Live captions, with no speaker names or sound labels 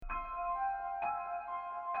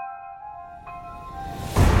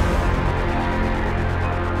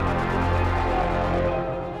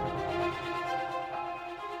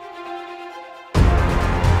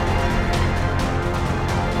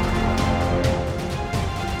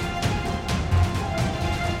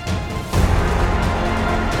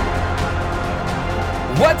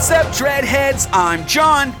What's up, Dreadheads? I'm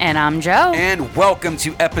John. And I'm Joe. And welcome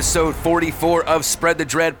to episode 44 of Spread the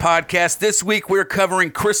Dread podcast. This week we're covering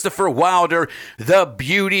Christopher Wilder, the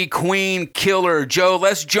beauty queen killer. Joe,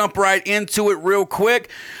 let's jump right into it real quick.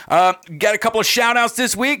 Got a couple of shout outs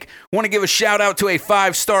this week. Want to give a shout out to a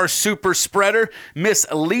 5-star super spreader. Miss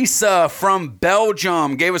Lisa from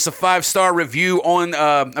Belgium gave us a 5-star review on,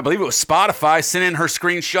 I believe it was Spotify, sent in her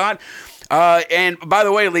screenshot. And by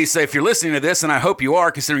the way, Lisa, if you're listening to this, and I hope you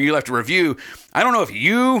are, considering you left a review, I don't know if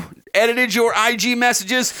you edited your IG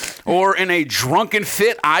messages or in a drunken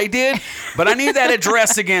fit I did, but I need that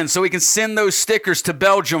address again so we can send those stickers to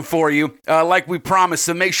Belgium for you, like we promised.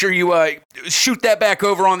 So make sure you shoot that back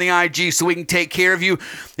over on the IG so we can take care of you.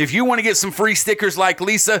 If you want to get some free stickers like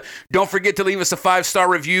Lisa, don't forget to leave us a 5-star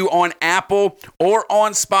review on Apple or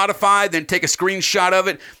on Spotify. Then take a screenshot of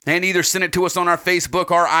it and either send it to us on our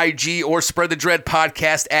Facebook, our IG, or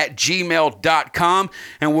spreadthedreadpodcast@gmail.com,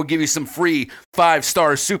 and we'll give you some free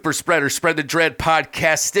 5-star super spreader Spread the Dread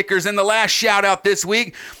podcast stickers. And the last shout out this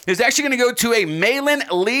week is actually going to go to a Malin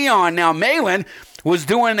Leon. Now, Malin was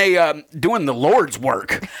doing the Lord's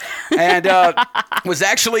work, and was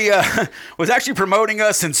actually promoting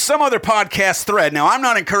us in some other podcast thread. Now, I'm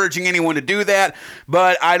not encouraging anyone to do that,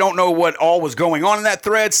 but I don't know what all was going on in that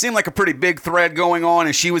thread. Seemed like a pretty big thread going on,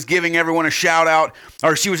 and she was giving everyone a shout out,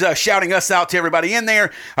 or she was shouting us out to everybody in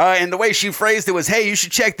there. And the way she phrased it was, "Hey, you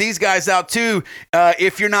should check these guys out too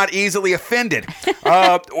if you're not easily offended."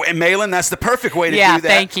 And Malin, that's the perfect way to do that. Yeah,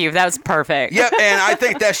 thank you. That was perfect. Yep, and I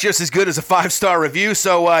think that's just as good as a 5-star review.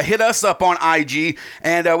 So hit us up on IG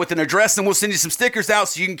and with an address, and we'll send you some stickers out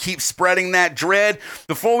so you can keep spreading that dread.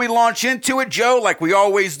 Before we launch into it, Joe, like we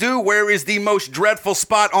always do, where is the most dreadful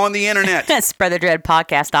spot on the internet?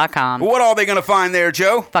 Spreadthedreadpodcast.com. What are they going to find there,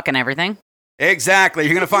 Joe? Fucking everything. Exactly.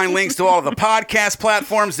 You're going to find links to all of the podcast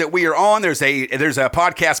platforms that we are on. There's a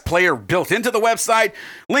podcast player built into the website.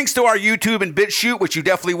 Links to our YouTube and BitChute, which you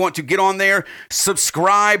definitely want to get on there.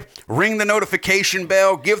 Subscribe, ring the notification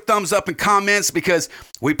bell, give thumbs up and comments, because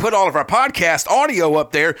we put all of our podcast audio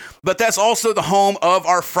up there, but that's also the home of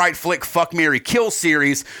our Fright Flick Fuck, Marry, Kill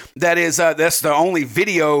series. That's the only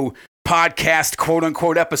video podcast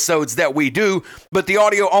quote-unquote episodes that we do, but the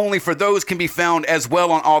audio only for those can be found as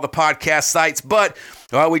well on all the podcast sites. But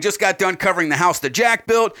we just got done covering the house that Jack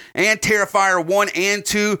built and Terrifier 1 and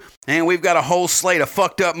 2, and we've got a whole slate of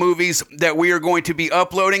fucked up movies that we are going to be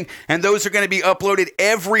uploading, and those are going to be uploaded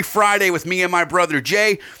every Friday with me and my brother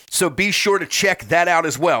Jay, so be sure to check that out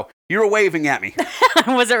as well. You're waving at me.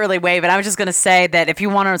 I wasn't really waving. I was just going to say that if you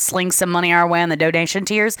want to sling some money our way on the donation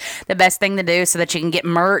tiers, the best thing to do so that you can get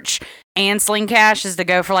merch and sling cash is to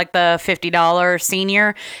go for like the $50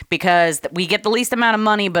 senior, because we get the least amount of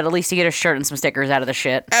money, but at least you get a shirt and some stickers out of the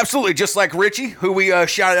shit. Absolutely. Just like Richie, who we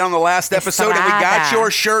shouted out on the last episode, and we got your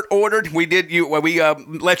shirt ordered. We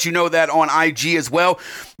let you know that on IG as well.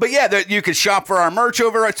 But yeah, you can shop for our merch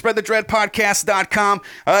over at spreadthedreadpodcast.com.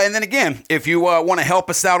 And then again, if you want to help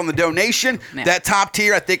us out on the donation, that top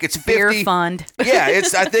tier, I think it's $50. Beer fund. Yeah, I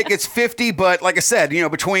think it's $50, but like I said,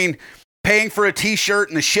 between paying for a t-shirt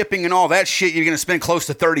and the shipping and all that shit, you're going to spend close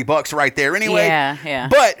to $30 right there anyway. Yeah.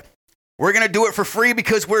 But we're going to do it for free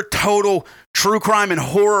because we're total true crime and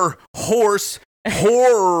horrors,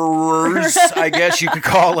 I guess you could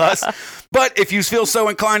call us. But if you feel so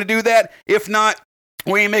inclined to do that, if not,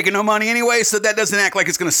 we ain't making no money anyway, so that doesn't act like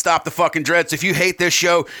it's going to stop the fucking dread. So if you hate this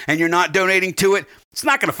show and you're not donating to it, it's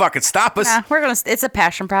not going to fucking stop us. Nah, it's a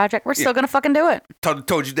passion project. We're still going to fucking do it.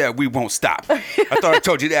 Told you that we won't stop. I thought I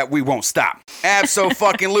told you that we won't stop.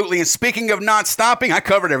 Abso-fucking-lutely. And speaking of not stopping, I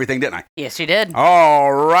covered everything, didn't I? Yes, you did.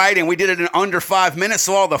 All right, and we did it in under 5 minutes,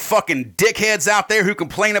 so all the fucking dickheads out there who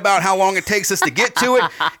complain about how long it takes us to get to it,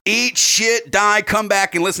 eat shit, die, come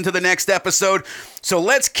back and listen to the next episode. So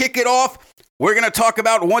let's kick it off. We're going to talk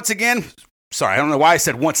about once again. Sorry, I don't know why I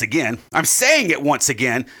said once again. I'm saying it once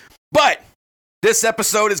again. But this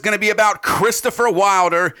episode is going to be about Christopher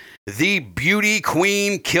Wilder, the beauty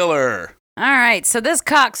queen killer. All right, so this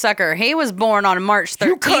cocksucker, he was born on March 13th.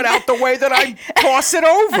 You cut out the way that I toss it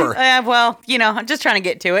over. Well, I'm just trying to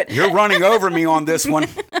get to it. You're running over me on this one.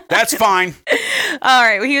 That's fine. All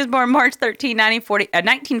right, well, he was born March 13,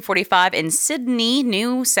 1945 in Sydney,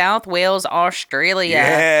 New South Wales, Australia.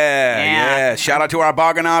 Yeah. Shout out to our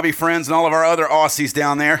Boganabi friends and all of our other Aussies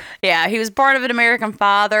down there. Yeah, he was part of an American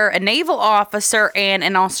father, a naval officer, and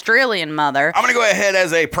an Australian mother. I'm going to go ahead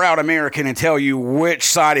as a proud American and tell you which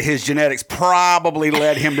side of his genetics probably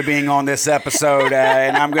led him to being on this episode,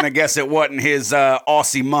 and I'm going to guess it wasn't his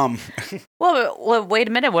Aussie mum. Well, wait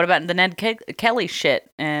a minute. What about the Ned Kelly shit?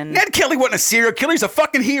 And Ned Kelly wasn't a serial killer. He's a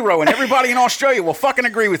fucking hero, and everybody in Australia will fucking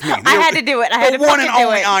agree with me. I had to do it. I had to the one and fucking do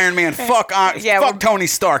only it. Iron Man. Fuck Tony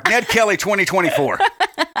Stark. Ned Kelly 2024.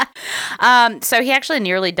 So he actually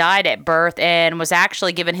nearly died at birth and was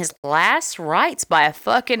actually given his last rites by a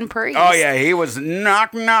fucking priest. Oh, yeah. He was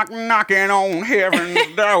knocking on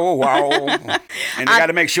heaven's door. And they got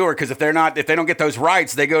to make sure, because if they don't get those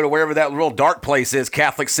rights, they go to wherever that little dark place is.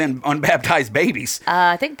 Catholics send unbaptized babies.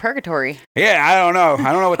 I think purgatory. Yeah, I don't know.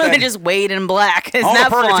 I don't know what that They just wade in black. Isn't all the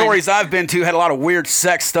that fun? purgatories I've been to had a lot of weird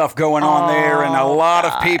sex stuff going on there, and a lot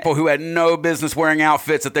of people who had no business wearing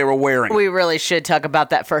outfits that they were wearing. We really should talk about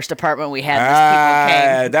that first apartment we had. These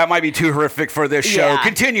people came. That might be too horrific for this show. Yeah.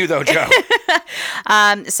 Continue, though, Joe.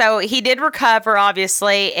 So he did recover,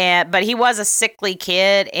 obviously, but he was a sickly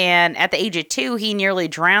kid, and at the age of 2, he nearly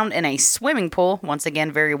drowned in a swimming pool. Once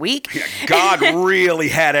again, very weak. Yeah, God really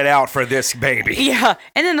had it out for this baby. Yeah,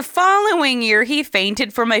 and then the following year, he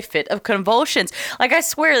fainted from a fit of convulsions. Like, I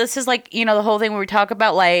swear, this is like, the whole thing where we talk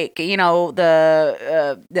about, like,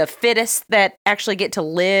 the fittest that actually get to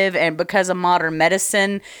live, and because of modern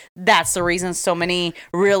medicine, that's the reason so many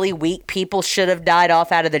really weak people should have died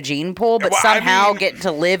off out of the gene pool, but somehow get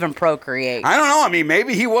to live and procreate. I don't know. I mean,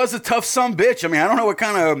 maybe he was a tough sumbitch. I mean, I don't know what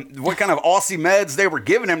kind of Aussie meds they were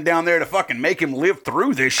giving him down there to fucking make him live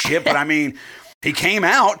through this shit, but I mean, he came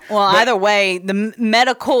out. Well, either way, the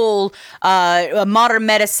medical, modern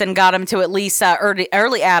medicine got him to at least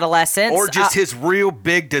early adolescence. Or just his real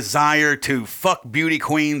big desire to fuck beauty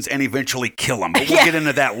queens and eventually kill them. But we'll get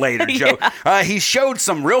into that later, Joe. He showed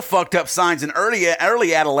some real fucked up signs in early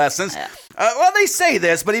adolescence. Well, they say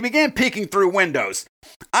this, but he began peeking through windows.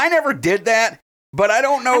 I never did that, but I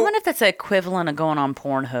don't know. I wonder if that's the equivalent of going on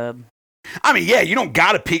Pornhub. I mean, yeah, you don't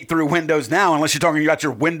got to peek through windows now unless you're talking about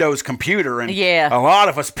your Windows computer. And a lot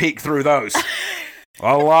of us peek through those.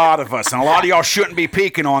 A lot of us. And a lot of y'all shouldn't be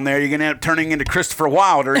peeking on there. You're going to end up turning into Christopher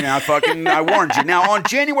Wilder. I warned you. Now, on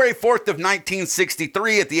January 4th of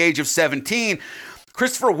 1963, at the age of 17,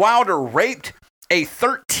 Christopher Wilder raped a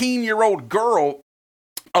 13-year-old girl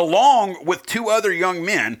along with 2 other young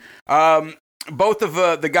men. Both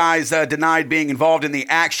of the guys denied being involved in the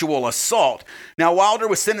actual assault. Now, Wilder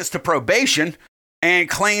was sentenced to probation and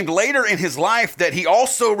claimed later in his life that he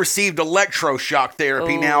also received electroshock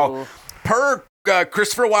therapy. Ooh. Now, per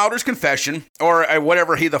Christopher Wilder's confession, or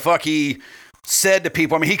whatever he said to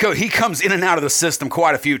people, I mean, he comes in and out of the system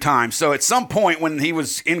quite a few times. So at some point when he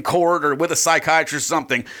was in court or with a psychiatrist or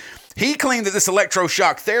something, he claimed that this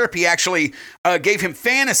electroshock therapy actually gave him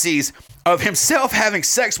fantasies of himself having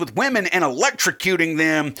sex with women and electrocuting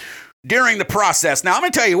them during the process. Now, I'm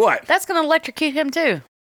going to tell you what. That's going to electrocute him, too.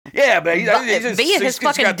 Yeah, but his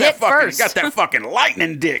fucking dick first. He got that fucking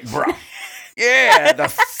lightning dick, bro. Yeah, the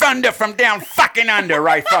thunder from down fucking under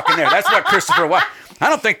right fucking there. That's what Christopher Wilder. I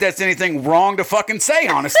don't think that's anything wrong to fucking say,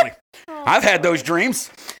 honestly. I've had those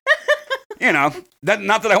dreams. Not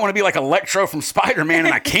that I want to be like Electro from Spider-Man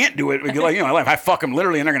and I can't do it. I fuck them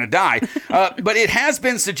literally and they're going to die. But it has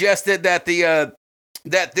been suggested that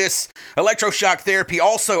that this electroshock therapy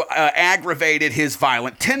also aggravated his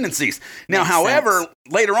violent tendencies. Now, however,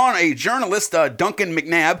 later on, a journalist, Duncan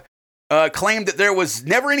McNabb, claimed that there was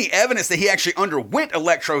never any evidence that he actually underwent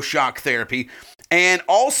electroshock therapy, and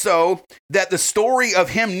also that the story of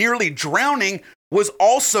him nearly drowning was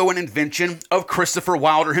also an invention of Christopher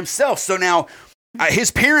Wilder himself. So now,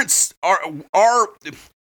 his parents are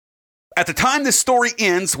at the time this story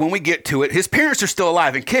ends, when we get to it, his parents are still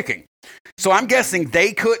alive and kicking. So I'm guessing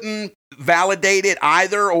they couldn't validate it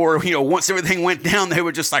either, or, once everything went down, they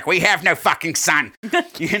were just like, we have no fucking son.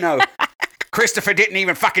 Christopher didn't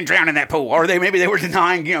even fucking drown in that pool. Or maybe they were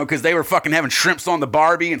denying, because they were fucking having shrimps on the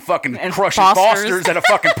Barbie and fucking crushing Fosters at a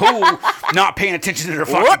fucking pool, not paying attention to their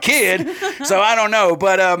fucking kid. So I don't know.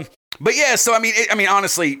 But yeah, so I mean,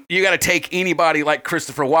 honestly, you got to take anybody like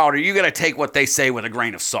Christopher Wilder, you got to take what they say with a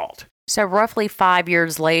grain of salt. So roughly 5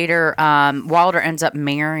 years later, Wilder ends up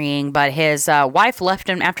marrying, but his wife left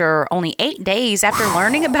him after only 8 days after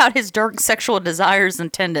learning about his dark sexual desires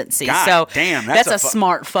and tendencies. God so damn, that's a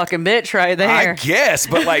smart fucking bitch right there. I guess,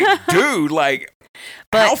 but dude,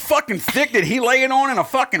 how fucking thick did he lay it on in a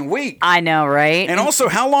fucking week? I know, right? And also,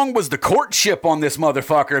 how long was the courtship on this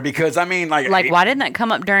motherfucker? Because, I mean, why didn't that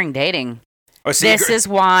come up during dating? This is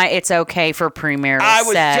why it's okay for premarital sex. I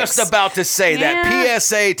was just about to say that.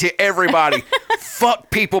 PSA to everybody.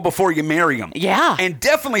 Fuck people before you marry them. Yeah. And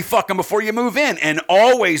definitely fuck them before you move in. And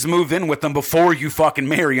always move in with them before you fucking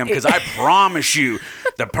marry them. Because I promise you,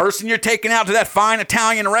 the person you're taking out to that fine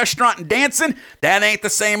Italian restaurant and dancing, that ain't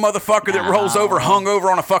the same motherfucker that rolls over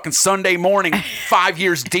hungover on a fucking Sunday morning 5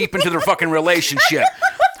 years deep into their fucking relationship.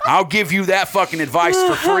 I'll give you that fucking advice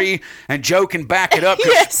for free, and Joe can back it up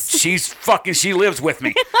because she lives with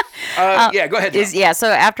me. Yeah, go ahead, Joe. So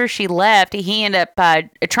after she left, he ended up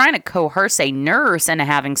trying to coerce a nurse into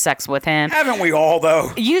having sex with him. Haven't we all,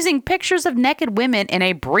 though? Using pictures of naked women in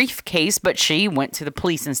a briefcase, but she went to the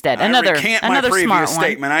police instead. Another my previous smart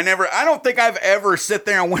statement. I don't think I've ever sit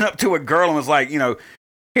there and went up to a girl and was like,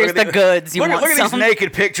 here's the goods. Look at these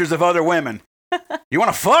naked pictures of other women. You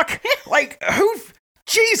want to fuck? Like, who?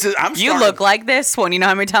 Jesus, You look like this one. You know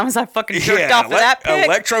how many times I fucking jerked off of that pic?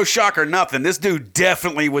 Electroshock or nothing. This dude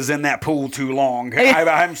definitely was in that pool too long.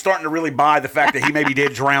 I'm starting to really buy the fact that he maybe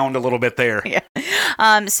did drown a little bit there. Yeah.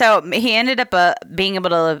 So he ended up being able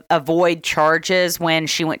to avoid charges when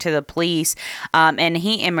she went to the police. And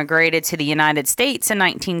he immigrated to the United States in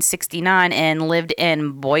 1969 and lived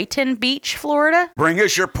in Boynton Beach, Florida. Bring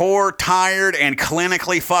us your poor, tired, and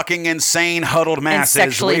clinically fucking insane huddled masses.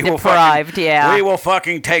 And sexually deprived, We will fucking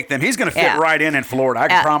take them. He's going to fit right in Florida. I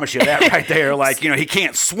can promise you that right there. Like, he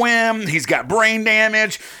can't swim. He's got brain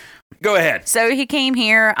damage. Go ahead. So he came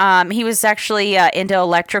here. He was actually into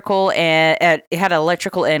electrical and had an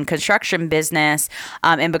electrical and construction business.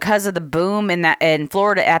 And because of the boom in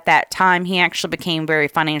Florida at that time, he actually became very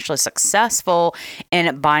financially successful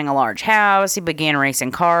in buying a large house. He began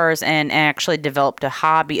racing cars and actually developed a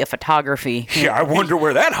hobby of photography. Yeah, I wonder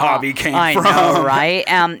where that hobby came from. I know, right?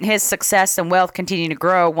 His success and wealth continued to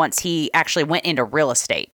grow once he actually went into real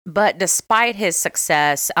estate. But despite his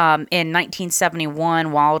success, in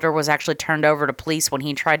 1971, Wilder was actually turned over to police when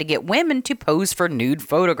he tried to get women to pose for nude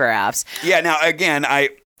photographs. Yeah. Now, again, I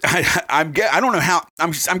don't know how.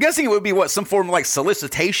 I'm guessing it would be some form of like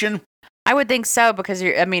solicitation. I would think so because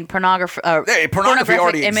pornography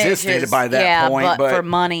already existed by that point. But for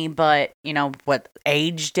money, but what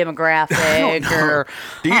age demographic I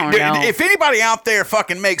don't know. If anybody out there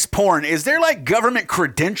fucking makes porn, is there like government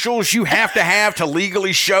credentials you have to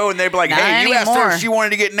legally show? And they'd be like, hey, you asked her if she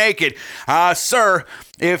wanted to get naked, sir.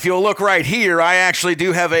 If you'll look right here, I actually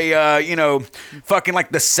do have a, fucking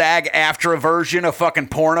like the SAG-AFTRA version of fucking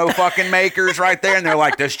porno fucking makers right there. And they're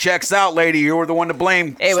like, this checks out, lady. You're the one to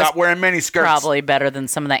blame. Stop wearing miniskirts. Probably better than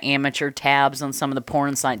some of the amateur tabs on some of the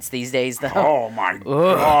porn sites these days, though. Oh, my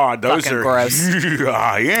God. Those are gross.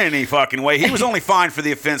 Any fucking way. He was only fined for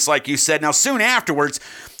the offense, like you said. Now, soon afterwards,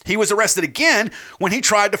 he was arrested again when he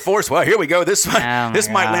tried to force, well, here we go. This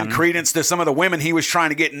might lend credence to some of the women he was trying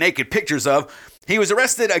to get naked pictures of. He was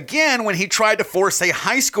arrested again when he tried to force a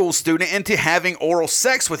high school student into having oral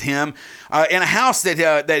sex with him in a house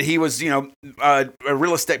that he was, a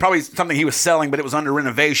real estate, probably something he was selling, but it was under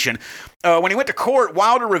renovation. When he went to court,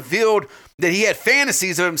 Wilder revealed that he had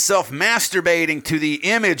fantasies of himself masturbating to the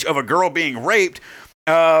image of a girl being raped.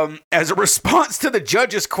 As a response to the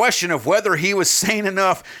judge's question of whether he was sane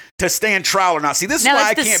enough to stand trial or not. See, this is why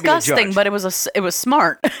I can't be a judge. But it was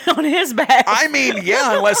smart on his back. I mean,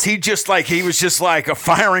 yeah, unless he was just like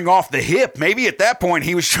firing off the hip. Maybe at that point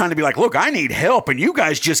he was trying to be like, look, I need help, and you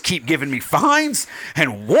guys just keep giving me fines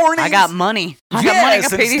and warnings. I got money. I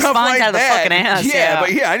got pay these fines out of the fucking ass. Yeah,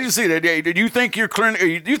 but I didn't see that. Did you think you're clear?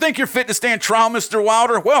 Do you think you're fit to stand trial, Mr.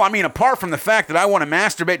 Wilder? Well, I mean, apart from the fact that I want to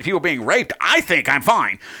masturbate to people being raped, I think I'm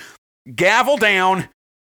fine. Gavel down.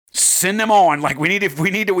 Send them on. Like we need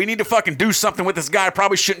to fucking do something with this guy. I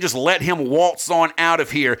probably shouldn't just let him waltz on out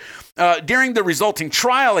of here. During the resulting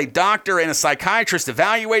trial, a doctor and a psychiatrist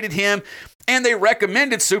evaluated him, and they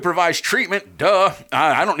recommended supervised treatment. Duh.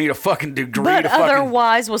 I don't need a fucking degree but to fucking...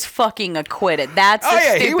 otherwise was fucking acquitted. That's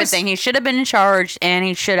the stupid thing. He should have been charged, and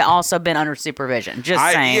he should have also been under supervision. Just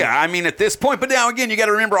saying. Yeah, I mean, at this point. But now, again, you got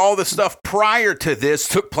to remember all the stuff prior to this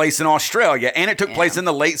took place in Australia, and it took place in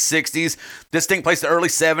the late 60s. This thing place in the early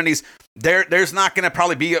 70s. There's not going to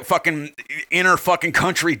probably be a fucking inner fucking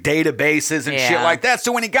country databases and shit like that.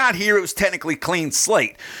 So when he got here, it was technically clean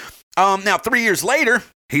slate. Now, 3 years later...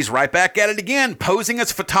 he's right back at it again, posing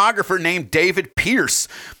as a photographer named David Pierce,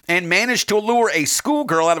 and managed to lure a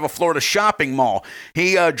schoolgirl out of a Florida shopping mall.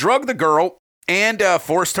 He drugged the girl and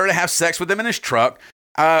forced her to have sex with him in his truck.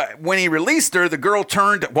 When he released her, the girl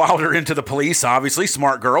turned Wilder into the police, obviously,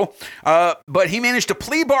 smart girl. But he managed to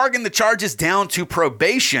plea bargain the charges down to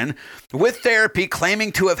probation with therapy,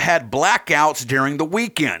 claiming to have had blackouts during the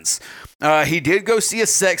weekends. He did go see a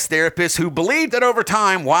sex therapist who believed that over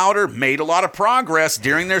time, Wilder made a lot of progress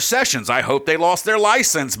during their sessions. I hope they lost their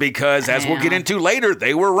license because, as we'll get into later,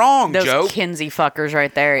 they were wrong, Those Joe. Kinsey fuckers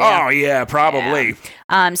right there. Yeah. Oh, yeah, probably.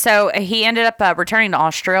 Yeah. So he ended up returning to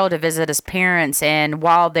Australia to visit his parents, and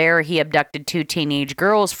while there, he abducted 2 teenage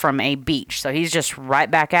girls from a beach. So he's just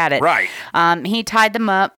right back at it. Right. He tied them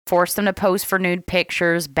up, forced them to pose for nude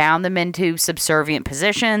pictures, bound them into subservient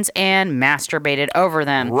positions, and masturbated over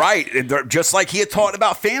them. Right. Just like he had taught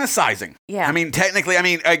about fantasizing. Yeah. I mean, technically,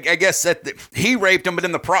 I guess that he raped them, but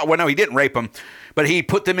in the well, no, he didn't rape them. But he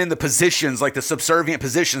put them in the positions, like the subservient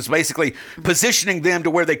positions, basically positioning them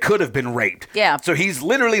to where they could have been raped. Yeah. So he's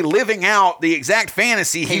literally living out the exact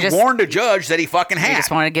fantasy he warned a judge that he fucking had. He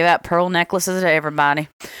just wanted to give out pearl necklaces to everybody.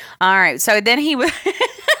 All right. So then he was...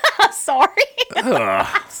 Sorry.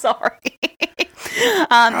 Sorry.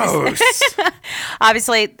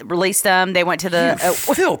 Obviously, released them. They went to the...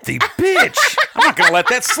 filthy bitch. I'm not going to let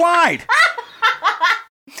that slide.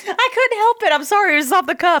 I couldn't help it. I'm sorry. It was off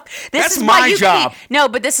the cuff. That's my job. No,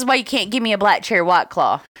 but this is why you can't give me a black cherry white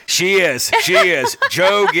claw. She is.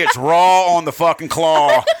 Joe gets raw on the fucking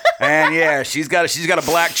claw. And yeah, she's got a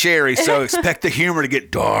black cherry, so expect the humor to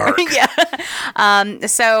get dark. Yeah.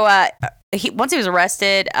 Once he was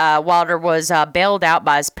arrested, Wilder was bailed out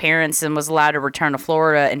by his parents and was allowed to return to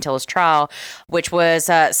Florida until his trial, which was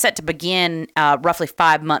set to begin roughly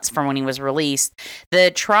 5 months from when he was released.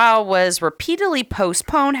 The trial was repeatedly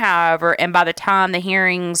postponed, however, and by the time the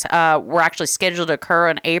hearings were actually scheduled to occur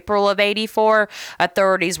in April of '84,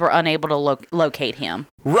 authorities were unable to locate him.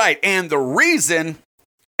 Right, and the reason,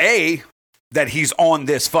 that he's on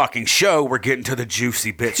this fucking show. We're getting to the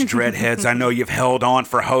juicy bits, dreadheads. I know you've held on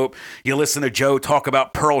for hope. You listen to Joe talk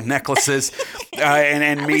about pearl necklaces, and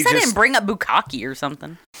at me least just... I didn't bring up bukkake or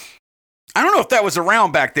something. I don't know if that was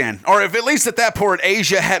around back then, or if at least at that point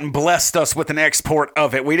Asia hadn't blessed us with an export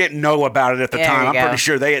of it. We didn't know about it at the time. I'm pretty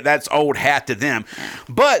sure that's old hat to them.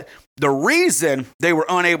 But the reason they were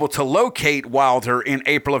unable to locate Wilder in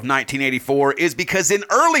April of 1984 is because in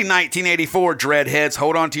early 1984, dreadheads,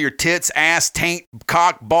 hold on to your tits, ass, taint,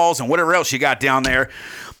 cock, balls, and whatever else you got down there,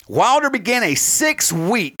 Wilder began a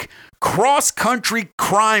 6-week cross-country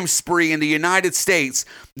crime spree in the United States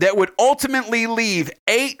that would ultimately leave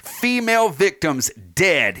 8 female victims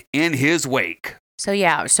dead in his wake.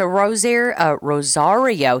 So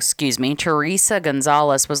Rosario, Teresa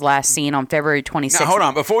Gonzalez was last seen on February 26th. Now, hold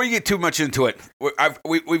on. Before we get too much into it,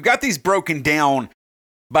 we've got these broken down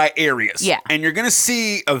by areas. Yeah. And you're going to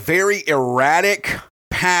see a very erratic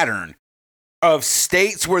pattern of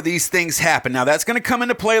states where these things happen. Now, that's going to come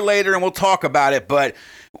into play later, and we'll talk about it, but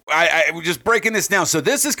we're just breaking this down. So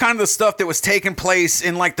this is kind of the stuff that was taking place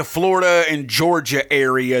in like the Florida and Georgia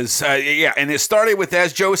areas. And it started with,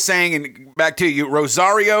 as Joe was saying, and back to you,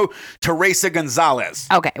 Rosario Teresa Gonzalez.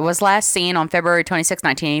 Okay, it was last seen on February 26,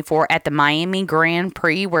 1984 at the Miami Grand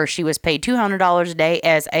Prix, where she was paid $200 a day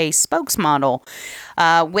as a spokesmodel.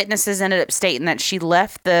 Witnesses ended up stating that she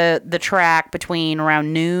left the track between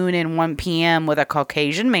around noon and 1 p.m. with a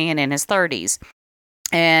Caucasian man in his 30s.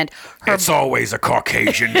 And it's always a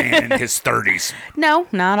Caucasian man in his 30s. No,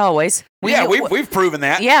 not always. We've proven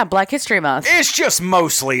that. Yeah, Black History Month. It's just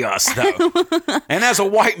mostly us, though. And as a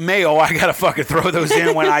white male, I gotta fucking throw those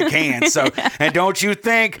in when I can. So, and don't you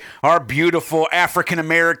think our beautiful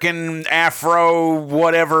African-American, Afro,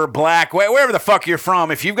 whatever, black, wherever the fuck you're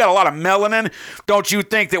from, if you've got a lot of melanin, don't you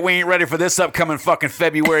think that we ain't ready for this upcoming fucking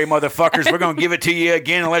February, motherfuckers? We're gonna give it to you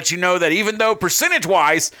again and let you know that even though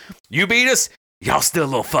percentage-wise you beat us, y'all still a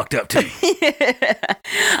little fucked up, too.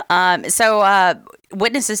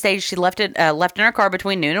 Witnesses stated she left in her car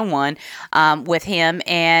between noon and 1 with him,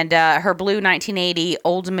 and her blue 1980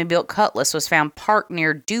 Oldsmobile Cutlass was found parked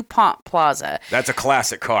near DuPont Plaza. That's a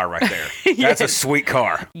classic car right there. That's a sweet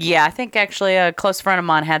car. Yeah, I think actually a close friend of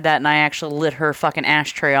mine had that, and I actually lit her fucking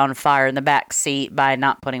ashtray on fire in the back seat by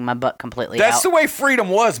not putting my butt completely out. That's the way freedom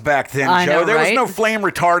was back then, I Joe. know, there right? was no flame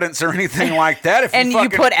retardants or anything like that. You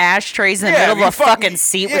put ashtrays in the middle of a fucking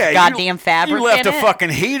seat with goddamn fabric in it. You left a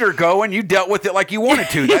fucking heater going. You dealt with it like you wanted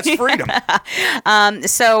to. That's freedom.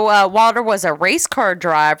 Wilder was a race car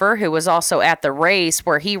driver who was also at the race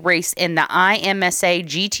where he raced in the IMSA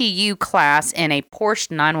GTU class in a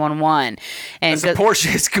Porsche 911. It's a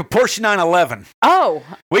Porsche 911. Oh.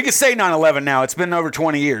 We can say 911 now. It's been over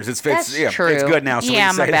 20 years. It's true. It's good now. So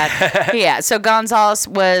yeah, my bad. Yeah, so Gonzalez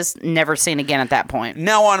was never seen again at that point.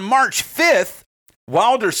 Now, on March 5th,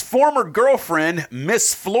 Wilder's former girlfriend,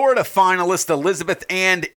 Miss Florida finalist Elizabeth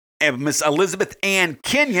Ann And Miss Elizabeth Ann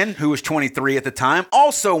Kenyon, who was 23 at the time,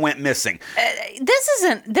 also went missing. This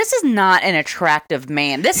is not an attractive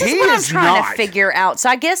man. This is what I'm trying to figure out. So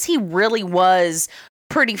I guess he really was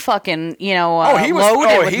pretty fucking, loaded with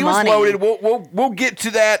money. He was loaded. We'll get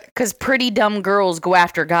to that. Because pretty dumb girls go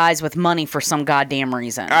after guys with money for some goddamn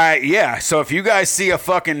reason. Yeah. So if you guys see a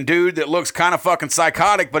fucking dude that looks kind of fucking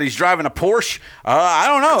psychotic, but he's driving a Porsche, I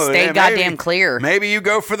don't know. Stay goddamn clear. Maybe you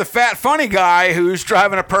go for the fat, funny guy who's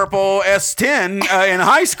driving a purple S10 in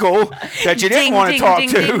high school that you didn't want to talk to.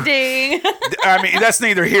 Ding, ding. I mean, that's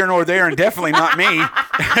neither here nor there, and definitely not me.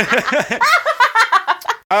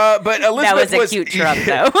 But Elizabeth that was a cute truck,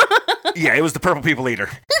 though. Yeah, it was the Purple People Eater.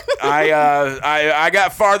 I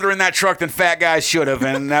got farther in that truck than fat guys should have,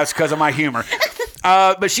 and that's because of my humor.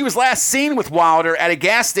 But she was last seen with Wilder at a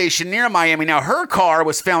gas station near Miami. Now, her car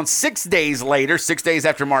was found 6 days later, 6 days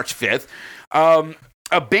after March 5th,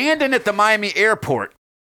 abandoned at the Miami airport.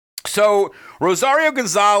 So Rosario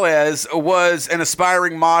Gonzalez was an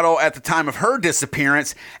aspiring model at the time of her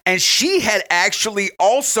disappearance, and she had actually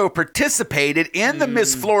also participated in the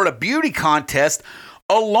Miss Florida Beauty contest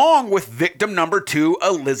along with victim number 2,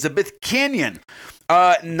 Elizabeth Kenyon.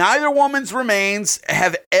 Neither woman's remains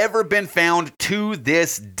have ever been found to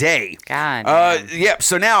this day. God. Yep.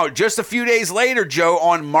 So now, just a few days later, Joe,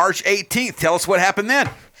 on March 18th, tell us what happened then.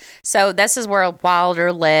 So this is where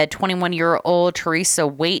Wilder led 21-year-old Teresa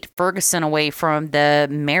Waite Ferguson away from the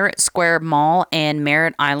Merritt Square Mall in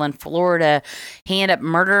Merritt Island, Florida. He ended up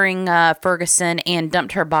murdering Ferguson and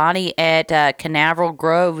dumped her body at Canaveral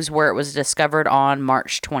Groves, where it was discovered on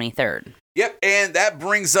March 23rd. Yep, and that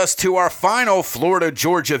brings us to our final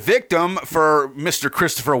Florida-Georgia victim for Mr.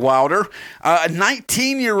 Christopher Wilder, a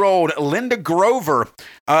 19-year-old Linda Grover.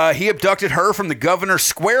 He abducted her from the Governor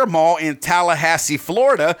Square Mall in Tallahassee,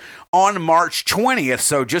 Florida on March 20th,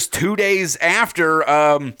 so just 2 days after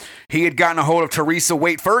he had gotten a hold of Teresa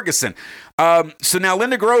Waite Ferguson. So now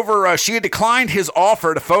Linda Grover, she had declined his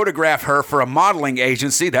offer to photograph her for a modeling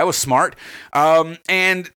agency. That was smart.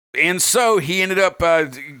 And so he ended up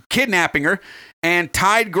kidnapping her and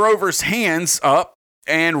tied Grover's hands up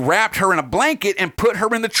and wrapped her in a blanket and put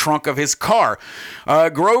her in the trunk of his car.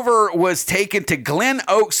 Grover was taken to Glen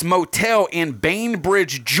Oaks Motel in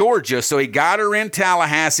Bainbridge, Georgia. So he got her in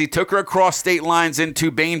Tallahassee, took her across state lines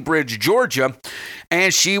into Bainbridge, Georgia,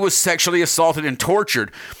 and she was sexually assaulted and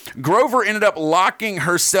tortured. Grover ended up locking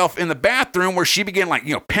herself in the bathroom where she began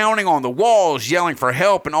pounding on the walls, yelling for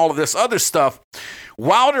help and all of this other stuff.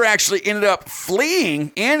 Wilder actually ended up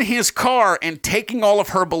fleeing in his car and taking all of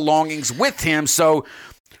her belongings with him. So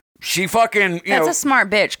she fucking, That's a smart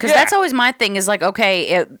bitch. Because that's always my thing is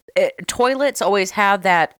okay, toilets always have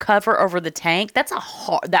that cover over the tank. That's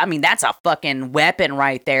that's a fucking weapon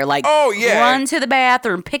right there. Run to the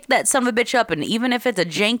bathroom, pick that son of a bitch up, and even if it's a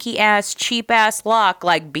janky ass, cheap ass lock,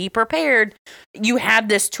 be prepared. You have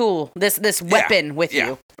this tool, this weapon with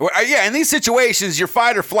you. Well, in these situations, your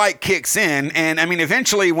fight or flight kicks in, and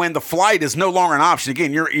eventually, when the flight is no longer an option,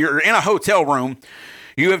 again, you're in a hotel room,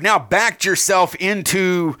 you have now backed yourself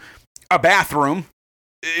into a bathroom.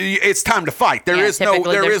 It's time to fight. There is no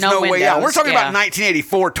way out. We're talking about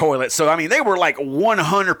 1984 toilets, so they were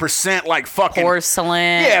 100% fucking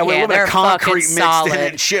porcelain. Yeah, with a little bit of concrete mixed solid in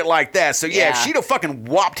it and shit like that. So if she'd have fucking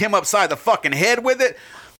whopped him upside the fucking head with it,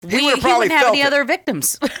 he would have probably wouldn't have any other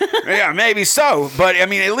victims. Yeah, maybe so. But at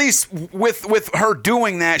least with her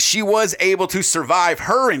doing that, she was able to survive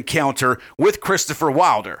her encounter with Christopher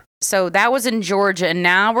Wilder. So that was in Georgia, and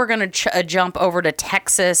now we're going to jump over to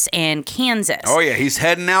Texas and Kansas. Oh, yeah, he's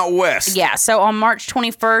heading out west. Yeah, so on March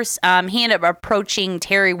 21st, he ended up approaching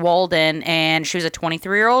Terry Walden, and she was a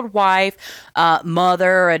 23-year-old wife,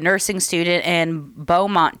 mother, a nursing student in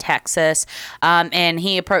Beaumont, Texas, and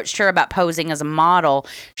he approached her about posing as a model.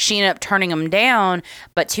 She ended up turning him down,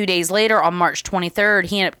 but 2 days later, on March 23rd,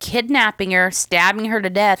 he ended up kidnapping her, stabbing her to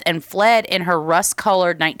death, and fled in her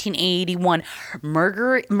rust-colored 1981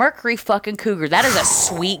 Mercury fucking Cougar. That is a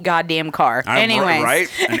sweet goddamn car. Anyways. Right?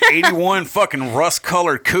 An 81 fucking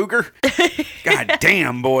rust-colored Cougar? God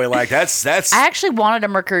damn, boy. That's... I actually wanted a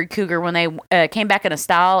Mercury Cougar when they came back in a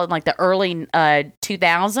style in the early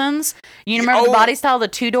 2000s. You remember the body style, the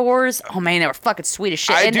two doors? Oh, man, they were fucking sweet as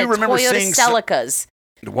shit. I do remember seeing... Celicas.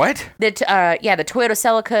 What? The Toyota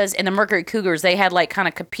Celicas and the Mercury Cougars, they had kind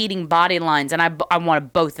of competing body lines, and I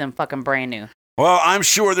wanted both of them fucking brand new. Well, I'm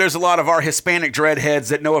sure there's a lot of our Hispanic dreadheads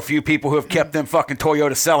that know a few people who have kept them fucking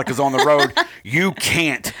Toyota Celicas on the road. You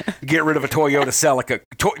can't get rid of a Toyota Celica.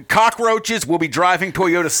 Cockroaches will be driving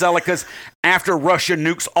Toyota Celicas after Russia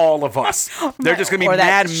nukes all of us. They're just going to be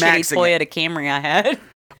Mad Maxing. Toyota Camry I had.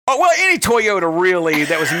 Oh, well, any Toyota really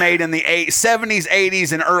that was made in the 70s,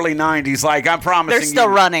 80s, and early 90s. Like, I'm promising They're still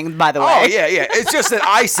running, by the way. Oh, yeah. It's just that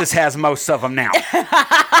ISIS has most of them now.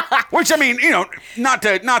 Which, I mean, not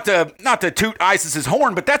to toot ISIS's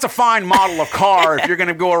horn, but that's a fine model of car if you're going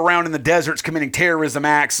to go around in the deserts committing terrorism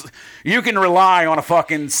acts. You can rely on a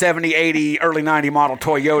fucking 70, 80, early 90 model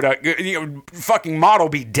Toyota. Fucking model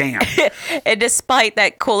be damned. And despite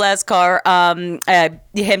that cool-ass car,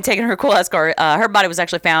 him taking her cool-ass car, her body was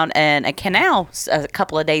actually found in a canal a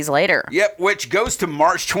couple of days later. Yep, which goes to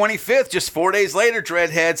March 25th, just 4 days later,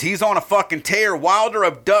 Dreadheads. He's on a fucking tear. Wilder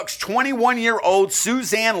abducts 21-year-old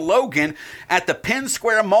Suzanne Logan at the Penn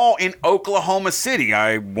Square Mall in Oklahoma City.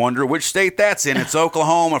 I wonder which state that's in. It's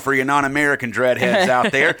Oklahoma for you non-American Dreadheads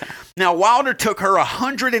out there. Now, Wilder took her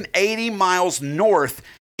 180 miles north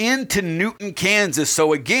into Newton, Kansas.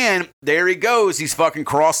 So again, there he goes. He's fucking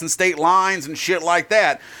crossing state lines and shit like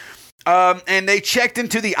that. And they checked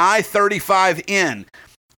into the I-35 Inn.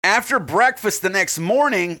 After breakfast the next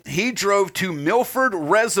morning, he drove to Milford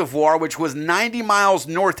Reservoir, which was 90 miles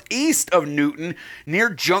northeast of Newton, near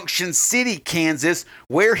Junction City, Kansas,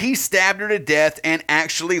 where he stabbed her to death and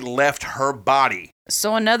actually left her body.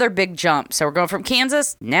 So another big jump. So we're going from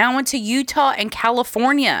Kansas now into Utah and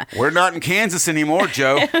California. We're not in Kansas anymore,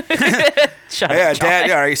 Joe. Shut Yeah, up, John. Dad.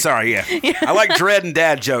 Yeah, sorry. Yeah. I like dread and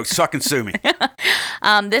dad jokes. Fucking sue me.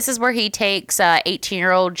 This is where he takes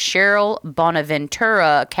 18-year-old Cheryl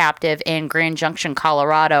Bonaventura captive in Grand Junction,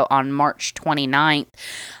 Colorado on March 29th.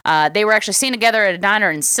 They were actually seen together at a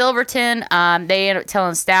diner in Silverton. They ended up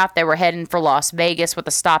telling staff they were heading for Las Vegas with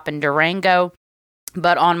a stop in Durango.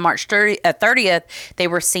 But on March 30th, they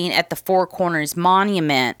were seen at the Four Corners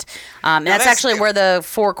Monument. And that's actually where the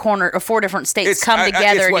four different states come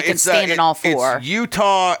together and you can stand in all four. It's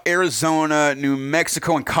Utah, Arizona, New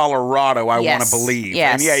Mexico, and Colorado, I want to believe.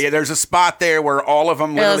 Yes. And yeah, there's a spot there where all of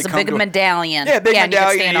them literally come to... It was a big medallion. Yeah, big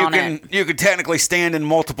medallion. And You could technically stand in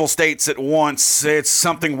multiple states at once. It's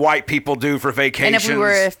something white people do for vacations. And if we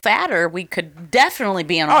were fatter, we could definitely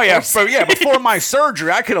be on all four. Before my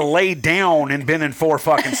surgery, I could have laid down and been in 4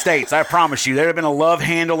 fucking states. I promise you. There'd have been a love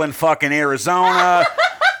handle in fucking Arizona.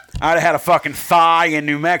 I'd have had a fucking thigh in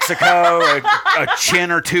New Mexico, a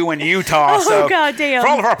chin or two in Utah. So goddamn. For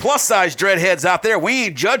all of our plus-size dreadheads out there, we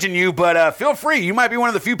ain't judging you, but feel free. You might be one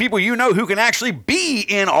of the few people you know who can actually be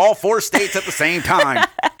in all 4 states at the same time.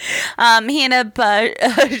 He ended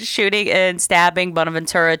up shooting and stabbing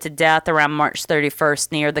Bonaventura to death around March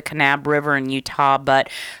 31st near the Kanab River in Utah, but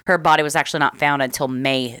her body was actually not found until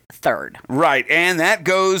May 3rd. Right, and that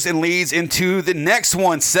goes and leads into the next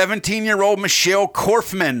one, 17-year-old Michelle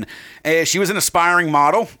Korfman. She was an aspiring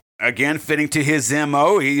model. Again, fitting to his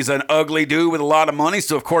MO. He's an ugly dude with a lot of money,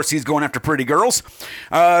 so of course he's going after pretty girls.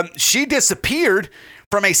 She disappeared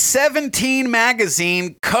from a 17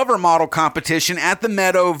 magazine cover model competition at the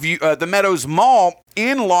Meadows Mall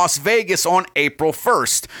in Las Vegas on April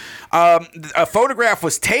 1st. A photograph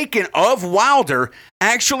was taken of Wilder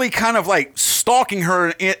actually kind of like stalking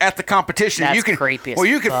her at the competition. That's creepy as Well,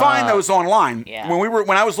 you can fuck. find those online. Yeah.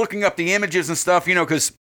 When I was looking up the images and stuff,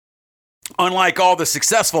 because unlike all the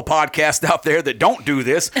successful podcasts out there that don't do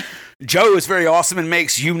this, Joe is very awesome and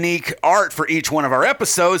makes unique art for each one of our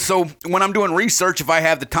episodes. So when I'm doing research, if I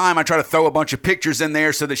have the time, I try to throw a bunch of pictures in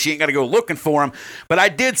there so that she ain't got to go looking for them. But I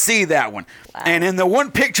did see that one. Wow. And in the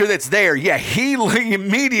one picture that's there, yeah, he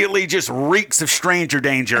immediately just reeks of stranger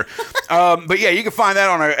danger. But yeah, you can find that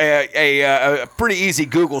on a pretty easy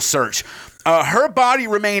Google search. Her body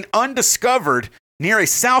remained undiscovered near a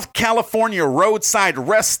South California roadside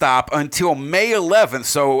rest stop until May 11th,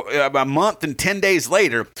 so a month and 10 days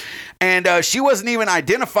later. And she wasn't even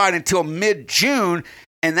identified until mid-June,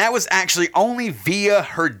 and that was actually only via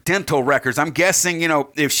her dental records. I'm guessing,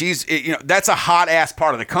 if she's, that's a hot-ass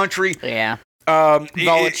part of the country. Yeah.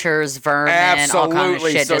 Vultures, vermin, absolutely. all kind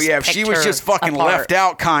of shit. So, yeah, if she was just fucking left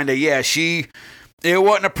out, kind of, yeah, it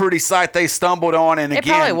wasn't a pretty sight they stumbled on, and it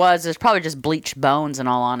probably was. There's probably just bleached bones, in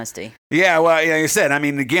all honesty. Yeah, well, like I said, I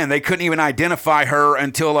mean, again, they couldn't even identify her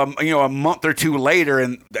until a month or two later,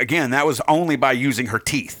 and again, that was only by using her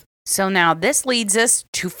teeth. So now this leads us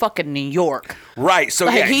to fucking New York. Right. So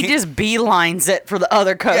yeah, he just beelines it for the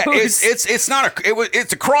other coast. Yeah,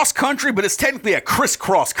 it's a cross country, but it's technically a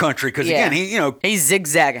crisscross country because again, he's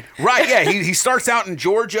zigzagging. Right. Yeah. He starts out in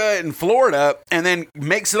Georgia and Florida, and then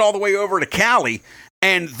makes it all the way over to Cali,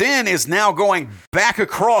 and then is now going back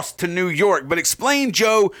across to New York. But explain,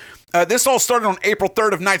 Joe. This all started on April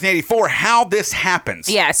 3rd of 1984, how this happens.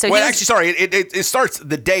 Yeah, so it starts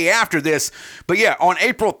the day after this. But yeah, on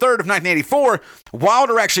April 3rd of 1984,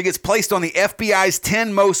 Wilder actually gets placed on the FBI's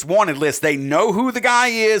 10 most wanted list. They know who the guy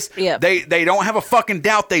is. Yep. They don't have a fucking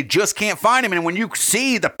doubt. They just can't find him. And when you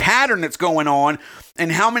see the pattern that's going on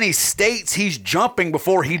and how many states he's jumping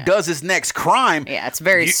before he does his next crime. Yeah, it's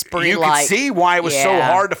very spree-like. You can see why it was so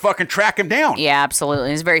hard to fucking track him down. Yeah,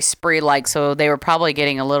 absolutely. It's very spree-like, so they were probably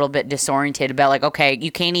getting a little bit disoriented about, like, okay, you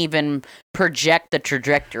can't even project the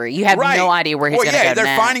trajectory. You have no idea where he's going to go they're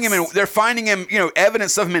next. they're finding him,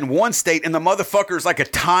 evidence of him in one state, and the motherfucker's like a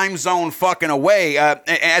time zone fucking away.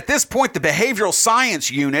 At this point, the Behavioral Science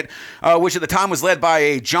Unit, which at the time was led by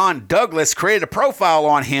a John Douglas, created a profile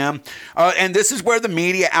on him, and this is where the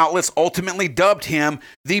media outlets ultimately dubbed him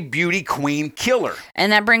the Beauty Queen Killer.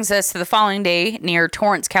 And that brings us to the following day near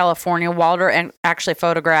Torrance, California. Wilder actually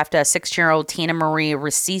photographed a 16-year-old Tina Marie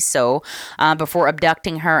Reciso before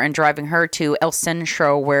abducting her and driving her to El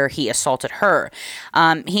Centro, where he assaulted her.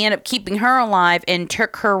 He ended up keeping her alive and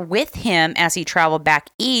took her with him as he traveled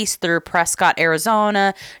back east through Prescott,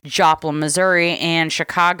 Arizona, Joplin, Missouri, and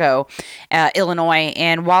Chicago, Illinois.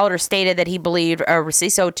 And Wilder stated that he believed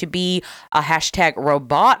Reciso to be a hashtag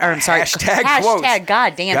robot, or I'm sorry, hashtag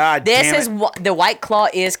God damn. This is the White Claw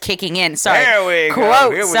is kicking in. Sorry. There we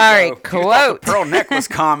quote. Go. Sorry. Quote. The pearl necklace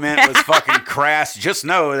comment was fucking crass. Just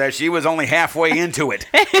know that she was only halfway into it.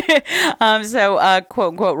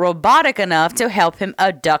 Quote unquote, robotic enough to help him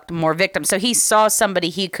abduct more victims. So he saw somebody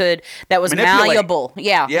that was malleable.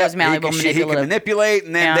 Yeah, that was malleable, manipulative. He can manipulate,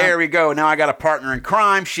 and then there we go. Now I got a partner in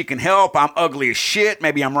crime. She can help. I'm ugly as shit.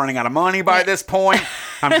 Maybe I'm running out of money by this point.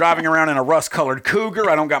 I'm driving around in a rust-colored Cougar.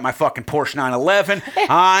 I don't got my fucking Porsche 911.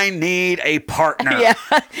 I need a partner. Yeah.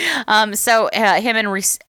 Him and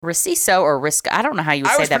Riciso or Risco. I don't know how you would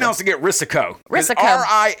say that. I was pronouncing it Risico. Risico.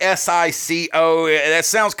 Risico. That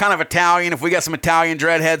sounds kind of Italian. If we got some Italian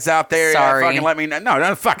dreadheads out there, fucking let me know.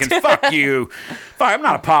 No, fucking fuck you. I'm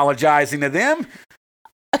not apologizing to them.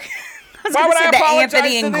 Why would I apologize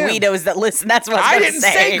Anthony and Guidos that listen? That's what I didn't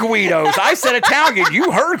say Guidos. I said Italian.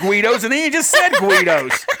 You heard Guidos, and then you just said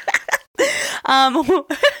Guidos. I'm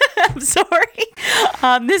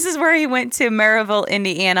sorry. This is where he went to Maryville,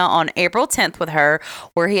 Indiana on April 10th with her,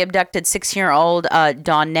 where he abducted 16-year-old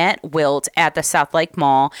Dawnette Wilt at the South Lake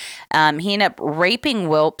Mall. He ended up raping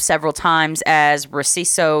Wilt several times as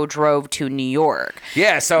Reciso drove to New York.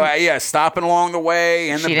 Yeah, so stopping along the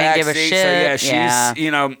way in the back seat. She didn't give a shit. So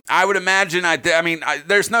she's, I would imagine,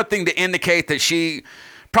 there's nothing to indicate that she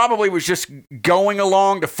probably was just going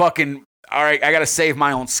along to fucking, all right, I got to save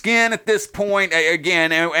my own skin at this point.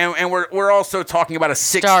 Again, and we're also talking about a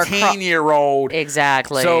 16-year-old.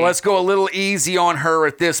 Exactly. So let's go a little easy on her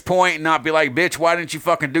at this point and not be like, bitch, why didn't you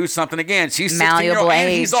fucking do something again? She's 16-year-old, and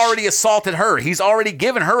he's already assaulted her. He's already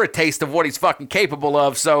given her a taste of what he's fucking capable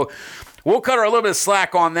of. So we'll cut her a little bit of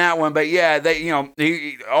slack on that one, but yeah,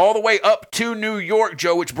 he, all the way up to New York,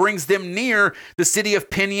 Joe, which brings them near the city of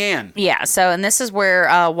Penn Yan. Yeah, and this is where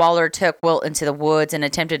Wilder took Wilt into the woods and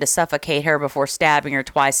attempted to suffocate her before stabbing her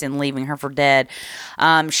twice and leaving her for dead.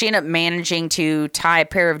 She ended up managing to tie a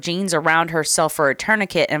pair of jeans around herself for a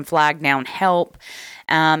tourniquet and flag down help.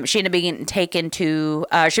 She ended up being taken to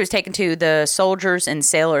the Soldiers and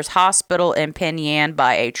Sailors Hospital in Penn Yan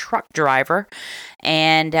by a truck driver.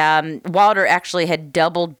 And Wilder actually had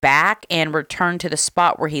doubled back and returned to the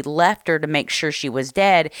spot where he left her to make sure she was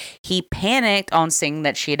dead. He panicked on seeing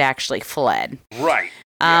that she had actually fled. Right.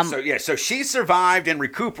 So she survived and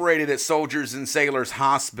recuperated at Soldiers and Sailors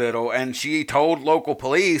Hospital, and she told local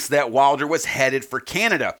police that Wilder was headed for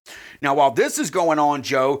Canada. Now, while this is going on,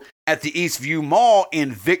 Joe, at the Eastview Mall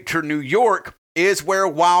in Victor, New York, is where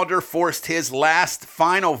Wilder forced his last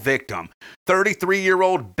final victim,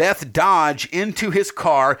 33-year-old Beth Dodge, into his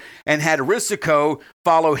car and had Risico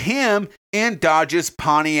follow him in Dodge's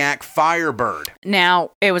Pontiac Firebird.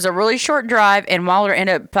 Now, it was a really short drive, and Wilder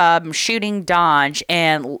ended up shooting Dodge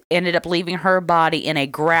and ended up leaving her body in a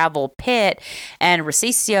gravel pit. And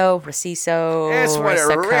Riciso. It's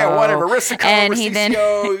whatever. Yeah, whatever. Risico, and Riciso, he then,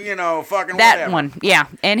 fucking that whatever. one. Yeah.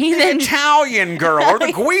 And he the Italian girl, or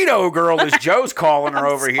the Guido girl, as Joe's calling her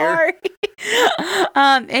over here.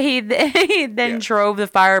 He then drove the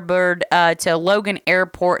Firebird to Logan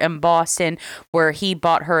Airport in Boston, where he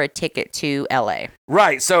bought her a ticket to LA.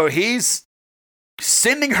 Right, so he's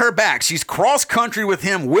sending her back. She's cross country with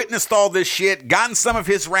him, witnessed all this shit, gotten some of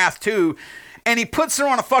his wrath too, and he puts her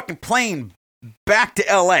on a fucking plane back to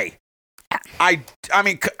LA. I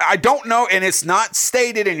mean, I don't know, and it's not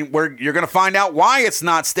stated, and you're going to find out why it's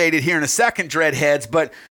not stated here in a second, Dreadheads,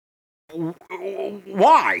 but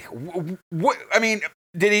why? I mean,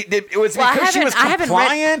 Was it because she was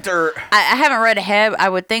compliant or? I haven't read ahead. I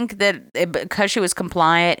would think that because she was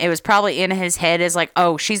compliant, it was probably in his head as like,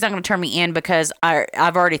 oh, she's not going to turn me in because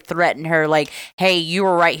I've already threatened her. Like, hey, you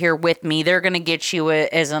were right here with me. They're going to get you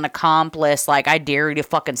as an accomplice. Like, I dare you to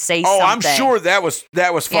fucking say something. Oh, I'm sure that was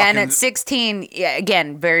fucking. Yeah, and at 16, yeah,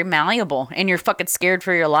 again, very malleable, and you're fucking scared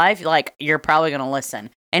for your life. Like, you're probably going to listen.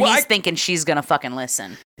 And he's thinking she's going to fucking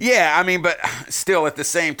listen. Yeah, I mean, but still at the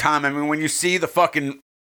same time, I mean, when you see the fucking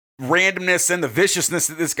randomness and the viciousness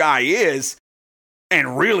that this guy is,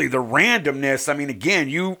 and really the randomness, I mean, again,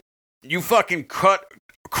 you fucking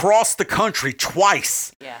cross the country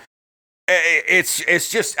twice. Yeah. It's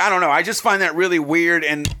just, I don't know. I just find that really weird.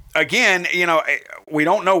 And again, you know, we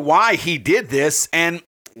don't know why he did this. And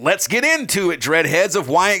let's get into it, Dreadheads, of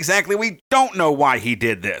why exactly we don't know why he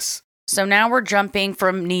did this. So now we're jumping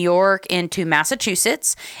from New York into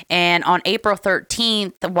Massachusetts. And on April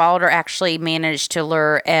 13th, Wilder actually managed to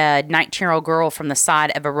lure a 19-year-old girl from the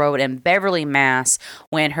side of a road in Beverly, Mass.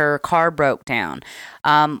 when her car broke down.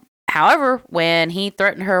 However, when he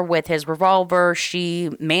threatened her with his revolver, she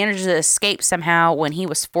managed to escape somehow when he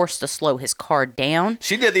was forced to slow his car down.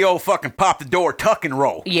 She did the old fucking pop the door tuck and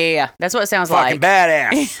roll. Yeah, that's what it sounds like. Fucking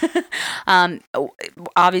badass.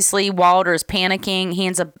 Obviously, Wilder is panicking. He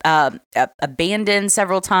ends up abandoned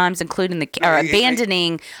several times,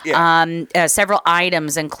 abandoning several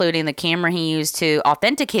items, including the camera he used to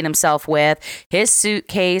authenticate himself with, his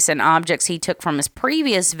suitcase, and objects he took from his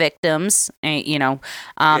previous victims. He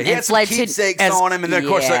had some keepsakes on him, and then of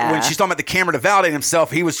course, like, when she's talking about the camera to validate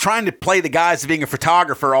himself, he was trying to play the guise of being a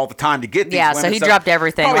photographer all the time to get these women. So he dropped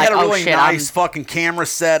everything. Probably had a really nice fucking camera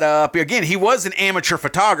set up. Again, he was an amateur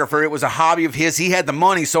photographer. It was a hobby of his. He had the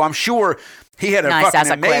money, so I'm sure he had a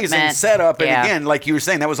fucking amazing setup. And again, like you were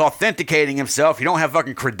saying, that was authenticating himself. You don't have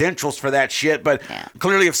fucking credentials for that shit, but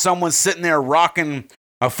clearly if someone's sitting there rocking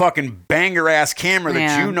a fucking banger-ass camera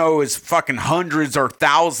that you know is fucking hundreds or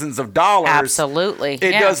thousands of dollars. Absolutely.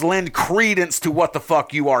 It does lend credence to what the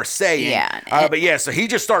fuck you are saying. Yeah. So he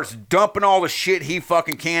just starts dumping all the shit he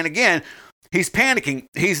fucking can. Again, he's panicking.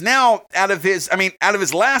 He's now out of his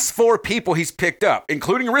last 4 people he's picked up,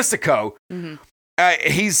 including Risico,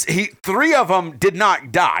 three of them did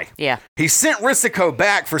not die. Yeah. He sent Risico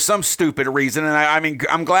back for some stupid reason, and I mean,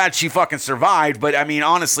 I'm glad she fucking survived, but I mean,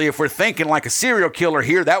 honestly, if we're thinking like a serial killer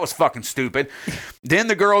here, that was fucking stupid. Then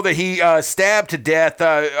the girl that he stabbed to death,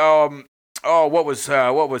 what was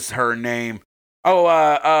her name?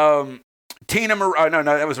 Tina no,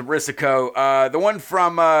 that was a Risico. The one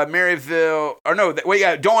from Maryville, or no,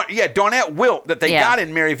 Dawnette Wilt that they got in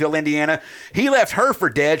Maryville, Indiana. He left her for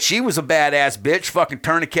dead. She was a badass bitch. Fucking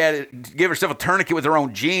tourniquet, give herself a tourniquet with her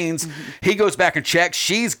own jeans. Mm-hmm. He goes back and checks.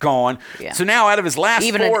 She's gone. Yeah. So now out of his last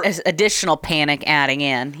even 4, additional panic adding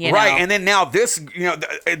in. Right, and then now this,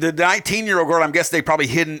 the 19-year-old girl. I'm guessing they probably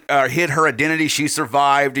hid her identity. She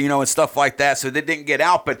survived, and stuff like that, so they didn't get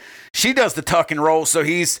out. But she does the tuck and roll. So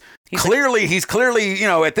he's clearly,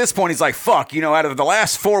 at this point, he's like, fuck, out of the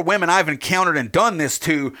last 4 women I've encountered and done this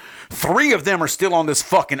to, 3 of them are still on this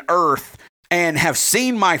fucking earth and have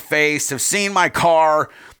seen my face, have seen my car,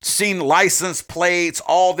 seen license plates,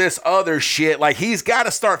 all this other shit. Like, he's got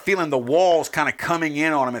to start feeling the walls kind of coming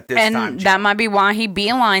in on him at this time. And that might be why he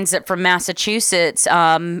beelines it from Massachusetts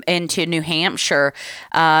into New Hampshire.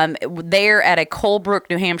 There at a Colebrook,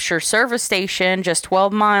 New Hampshire service station, just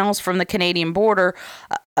 12 miles from the Canadian border,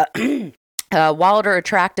 Wilder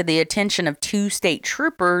attracted the attention of 2 state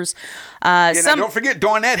troopers. Don't forget,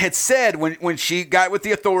 Dawnette had said when she got with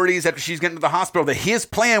the authorities after she's getting to the hospital that his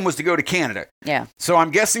plan was to go to Canada. Yeah. So I'm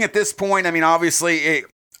guessing at this point, I mean, obviously,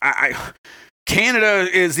 Canada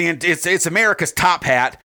is it's America's top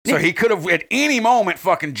hat. So he could have at any moment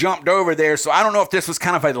fucking jumped over there. So I don't know if this was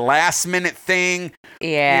kind of a last minute thing.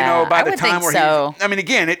 Yeah, by the time where I mean,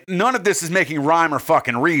 again, none of this is making rhyme or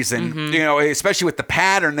fucking reason. Mm-hmm. Especially with the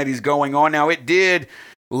pattern that he's going on. Now it did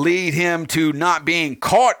lead him to not being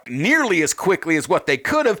caught nearly as quickly as what they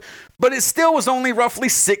could have, but it still was only roughly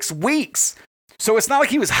 6 weeks. So it's not like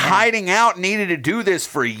he was hiding out, needed to do this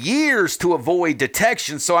for years to avoid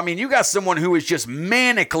detection. So I mean, you got someone who is just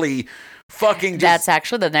manically that's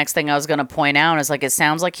actually the next thing I was going to point out is like it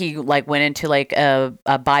sounds like he went into a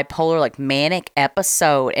bipolar manic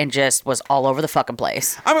episode and just was all over the fucking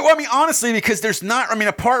place. I mean honestly, because there's not,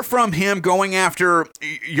 apart from him going after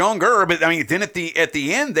younger, but then at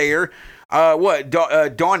the end there,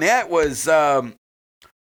 Dawnette was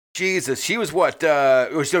Jesus, she was what?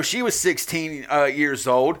 So she was 16 years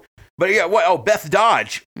old. But yeah, Beth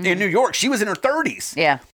Dodge in New York, she was in her 30s.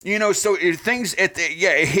 Yeah. You know, so things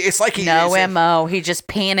it's like he no MO. He just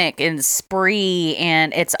panic and spree,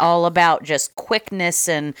 and it's all about just quickness,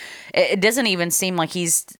 and it doesn't even seem like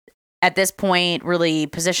he's at this point really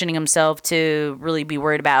positioning himself to really be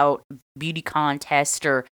worried about beauty contest,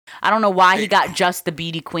 or I don't know why he got just the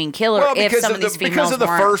beauty queen killer. Well, if some of these females because of the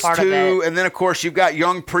weren't first part two, of it. and then of course you've got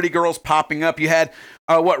young pretty girls popping up. You had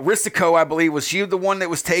Risiko, I believe, was she the one that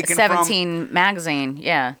was taken 17 magazine?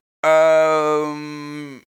 Yeah.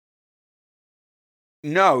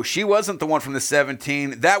 No, she wasn't the one from the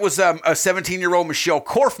 17. That was a 17-year-old Michelle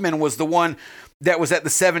Korfman was the one that was at the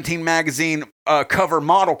 17 magazine cover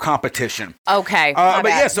model competition. Okay, but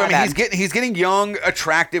yeah, so I mean, he's getting young,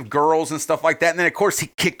 attractive girls and stuff like that. And then of course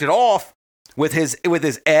he kicked it off with his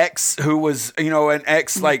ex, who was an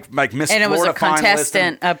ex like Miss Florida finalist, and it was a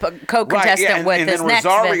contestant, a co-contestant with his next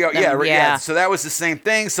Rosario. victim. Yeah. So that was the same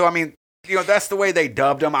thing. So I mean, that's the way they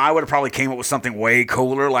dubbed him. I would have probably came up with something way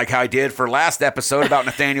cooler, like I did for last episode about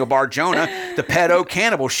Nathaniel Barjona, the pedo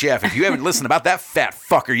cannibal chef. If you haven't listened about that fat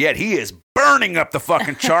fucker yet, he is burning up the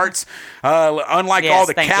fucking charts. Unlike all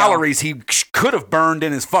the calories he could have burned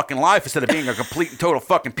in his fucking life instead of being a complete and total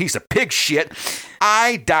fucking piece of pig shit.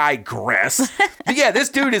 I digress. But yeah, this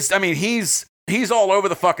dude is, I mean, he's all over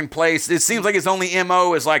the fucking place. It seems like his only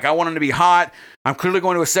MO is like, I want him to be hot. I'm clearly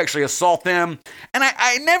going to sexually assault them. And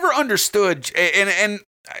I never understood, and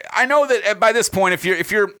I know that by this point, if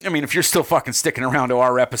you're still fucking sticking around to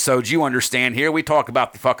our episodes, you understand here. We talk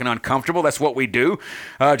about the fucking uncomfortable. That's what we do.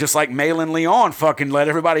 Just like Malin Leon fucking let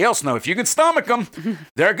everybody else know. If you can stomach them,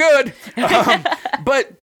 they're good.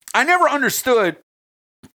 But I never understood.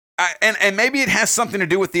 And maybe it has something to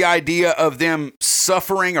do with the idea of them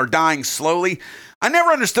suffering or dying slowly. I never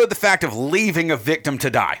understood the fact of leaving a victim to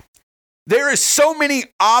die. There is so many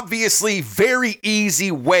obviously very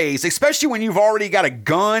easy ways, especially when you've already got a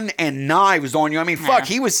gun and knives on you. I mean, fuck,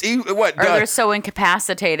 he they're so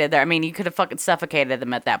incapacitated there. I mean, you could have fucking suffocated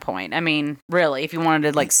them at that point. I mean, really, if you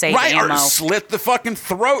wanted to like save ammo. Or slit the fucking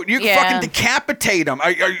throat. You can fucking decapitate them.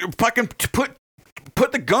 Or fucking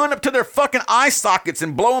put the gun up to their fucking eye sockets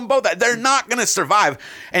and blow them both out. They're not going to survive.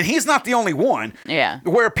 And he's not the only one. Yeah.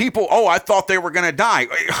 Where people, I thought they were going to die.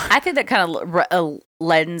 I think that kind of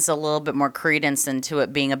lends a little bit more credence into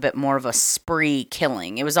it being a bit more of a spree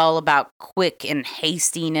killing. It was all about quick and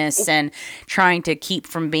hastiness and trying to keep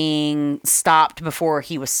from being stopped before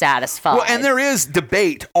he was satisfied. Well, and there is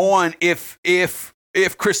debate on if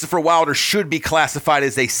Christopher Wilder should be classified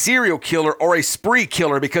as a serial killer or a spree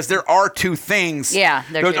killer, because there are two things. Yeah.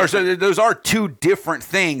 Those are two different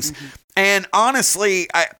things. Mm-hmm. And honestly,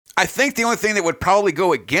 I think the only thing that would probably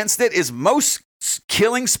go against it is most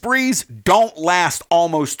killing sprees don't last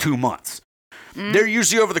almost 2 months. They're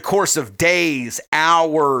usually over the course of days,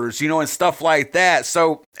 hours, and stuff like that.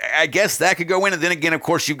 So I guess that could go in. And then again, of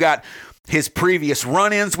course, you've got his previous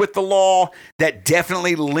run-ins with the law that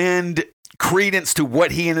definitely lend credence to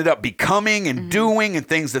what he ended up becoming and doing and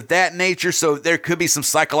things of that nature. So there could be some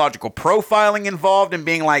psychological profiling involved in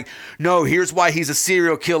being like, no, here's why he's a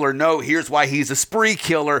serial killer. No, here's why he's a spree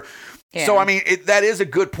killer. Yeah. So, I mean, that is a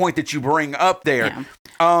good point that you bring up there.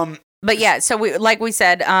 Yeah. But yeah, so we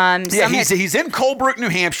said, he's in Colebrook, New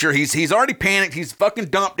Hampshire. He's already panicked. He's fucking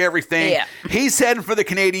dumped everything. Yeah. He's heading for the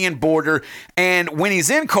Canadian border. And when he's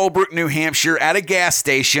in Colebrook, New Hampshire at a gas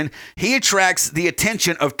station, he attracts the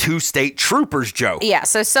attention of 2 state troopers, Joe. Yeah,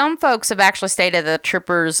 so some folks have actually stated that the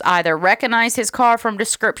troopers either recognize his car from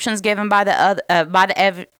descriptions given by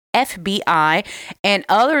the FBI, and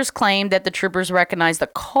others claim that the troopers recognize the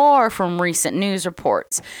car from recent news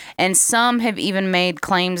reports. And some have even made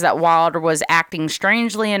claims that Wilder was acting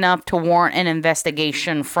strangely enough to warrant an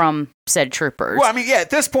investigation from said troopers. Well, I mean, at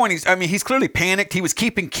this point, he's clearly panicked. He was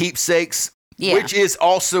keeping keepsakes. Yeah. Which is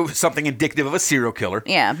also something indicative of a serial killer.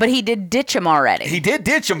 Yeah, but he did ditch him already. He did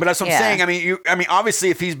ditch him, but that's what I'm saying. I mean, obviously,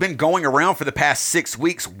 if he's been going around for the past 6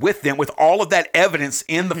 weeks with them, with all of that evidence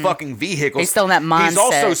in the fucking vehicles, he's still in that mindset. He's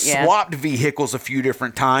also swapped vehicles a few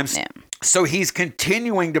different times. Yeah. So he's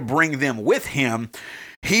continuing to bring them with him.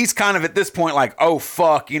 He's kind of at this point like, oh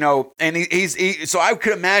fuck, and so I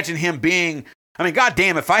could imagine him being. I mean,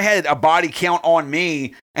 goddamn, if I had a body count on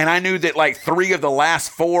me and I knew that like 3 of the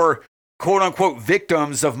last 4 quote-unquote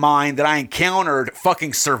victims of mine that I encountered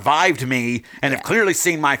fucking survived me and have clearly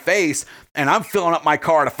seen my face, and I'm filling up my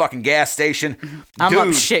car at a fucking gas station. I'm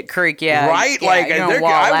up shit creek, right? Yeah, like,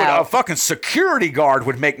 a fucking security guard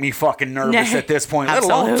would make me fucking nervous at this point, let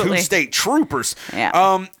alone 2 state troopers.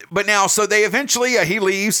 Yeah. But now, so they eventually, he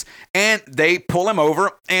leaves, and they pull him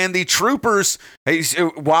over, and the troopers,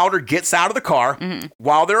 Wilder gets out of the car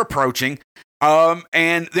while they're approaching.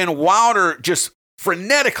 And then Wilder just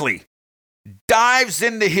frenetically dives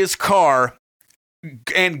into his car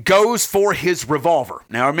and goes for his revolver.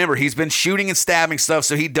 Now, remember, he's been shooting and stabbing stuff,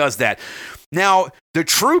 so he does that. Now, the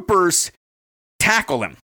troopers tackle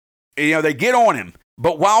him. They get on him.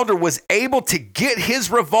 But Wilder was able to get his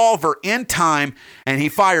revolver in time, and he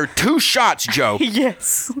fired 2 shots, Joe.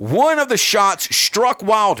 Yes. One of the shots struck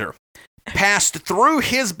Wilder, passed through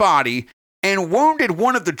his body, and wounded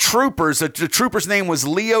one of the troopers. The trooper's name was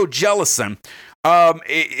Leo Jellison.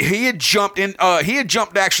 He had jumped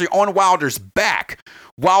actually on Wilder's back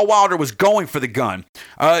while Wilder was going for the gun.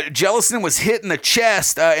 Jellison was hit in the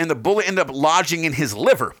chest, and the bullet ended up lodging in his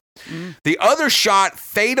liver. The other shot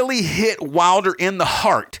fatally hit Wilder in the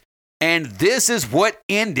heart, and this is what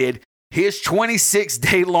ended his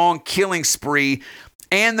 26-day-long killing spree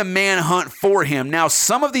and the manhunt for him. Now,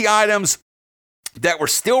 some of the items that were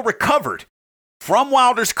still recovered from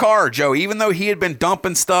Wilder's car, Joe, even though he had been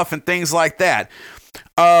dumping stuff and things like that,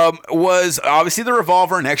 was obviously the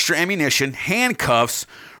revolver and extra ammunition, handcuffs,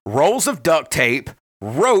 rolls of duct tape,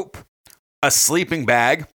 rope, a sleeping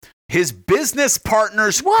bag, his business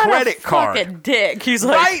partner's credit card. What a fucking dick. He's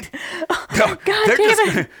like, right?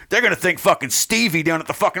 They're going to think fucking Stevie down at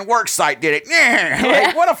the fucking work site did it. Yeah.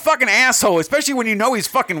 Like, what a fucking asshole, especially when you know he's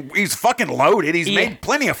fucking loaded. He's made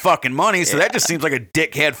plenty of fucking money, so that just seems like a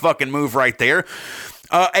dickhead fucking move right there.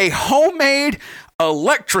 A homemade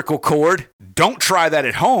electrical cord. Don't try that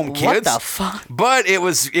at home, kids. What the fuck? But it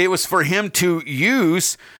was for him to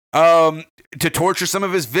use to torture some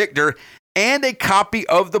of his victor, and a copy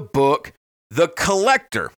of the book The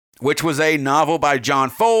Collector, which was a novel by John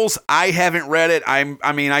Foles. I haven't read it.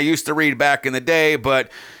 I mean, I used to read back in the day, but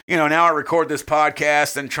now I record this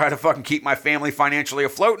podcast and try to fucking keep my family financially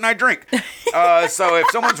afloat, and I drink. So if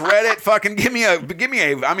someone's read it, fucking give me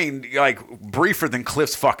a, I mean, like briefer than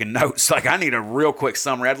Cliff's fucking notes. Like I need a real quick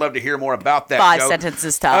summary. I'd love to hear more about that. 5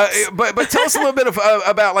 sentences tops. But tell us a little bit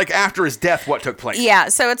about like after his death, what took place. Yeah,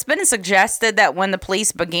 so it's been suggested that when the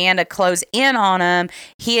police began to close in on him,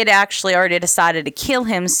 he had actually already decided to kill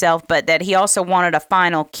himself, but that he also wanted a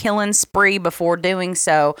final killing spree before doing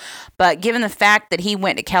so. But given the fact that he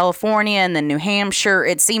went to California and then New Hampshire,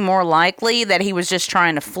 it seemed more likely that he was just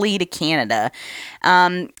trying to flee to Canada.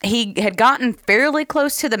 He had gotten fairly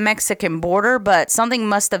close to the Mexican border, but something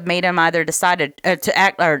must have made him either decided to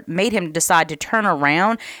act, or made him decide to turn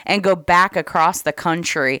around and go back across the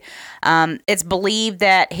country. It's believed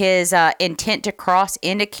that his intent to cross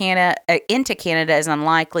into Canada is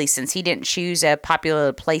unlikely, since he didn't choose a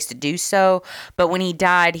popular place to do so. But when he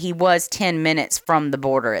died, he was 10 minutes from the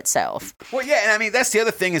border itself. Well, yeah, and I mean that's the other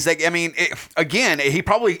thing is like, I mean, he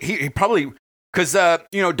probably because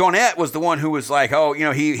Donette was the one who was like, oh,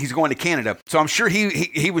 he's going to Canada, so I'm sure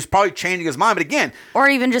he was probably changing his mind. But again, or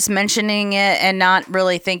even just mentioning it and not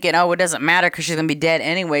really thinking, oh, it doesn't matter because she's gonna be dead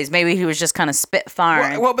anyways. Maybe he was just kind of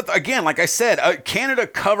spitfiring. Well, but again, like I said, Canada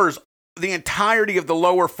covers the entirety of the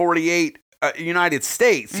lower 48 United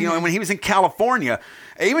States. And when he was in California,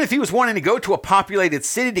 even if he was wanting to go to a populated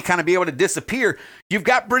city to kind of be able to disappear, you've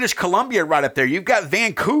got British Columbia right up there. You've got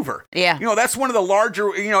Vancouver. Yeah. That's one of the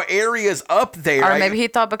larger, areas up there. Or maybe he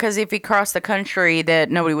thought because if he crossed the country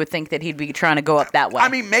that nobody would think that he'd be trying to go up that way. I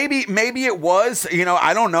mean, maybe it was,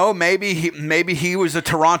 I don't know. Maybe he was a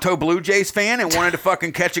Toronto Blue Jays fan and wanted to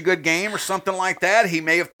fucking catch a good game or something like that. He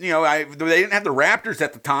may have, they didn't have the Raptors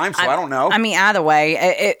at the time, so I don't know. I mean, either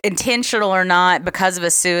way, intentional or not, because of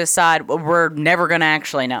his suicide, we're never going to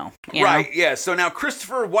actually know. Right, yeah. So now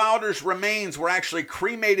Christopher Wilder's remains were actually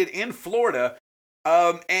cremated in Florida,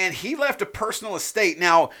 and he left a personal estate.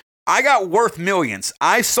 Now, I got worth millions.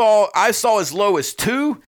 I saw as low as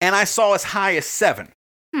 2, and I saw as high as 7.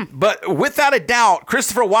 But without a doubt,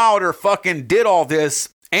 Christopher Wilder fucking did all this,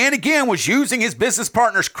 and again was using his business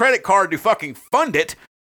partner's credit card to fucking fund it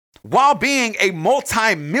while being a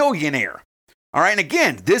multi-millionaire. All right, and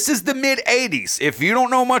again, this is the mid-'80s. If you don't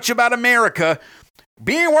know much about America,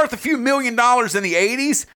 being worth a few $1 million in the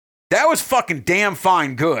 80s, that was fucking damn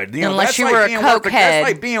fine good. Unless you were a cokehead. That's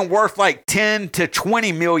like being worth like 10 to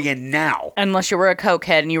 20 million now. Unless you were a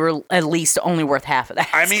cokehead and you were at least only worth half of that.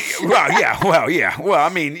 I mean, well, I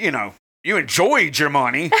mean, you enjoyed your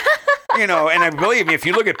money. And I believe me, if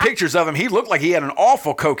you look at pictures of him, he looked like he had an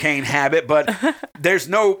awful cocaine habit, but there's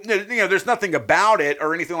nothing about it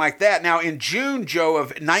or anything like that. Now, in June, Joe,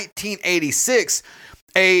 of 1986,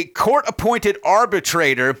 a court-appointed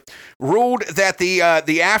arbitrator ruled that the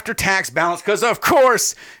after-tax balance, because of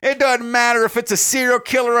course it doesn't matter if it's a serial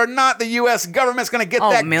killer or not, the U.S. government's going to get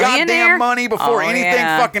that goddamn money before anything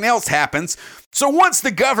fucking else happens. So once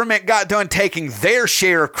the government got done taking their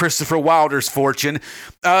share of Christopher Wilder's fortune,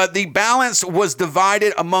 the balance was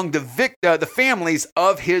divided among the families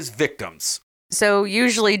of his victims. So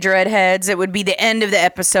usually, Dreadheads, it would be the end of the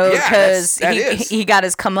episode because he got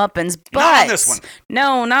his comeuppance. But not on this one.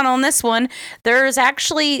 No, not on this one. There's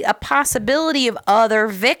actually a possibility of other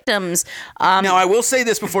victims. Now, I will say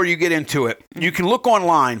this before you get into it. You can look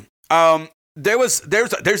online.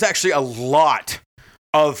 There's actually a lot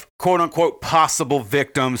of quote unquote possible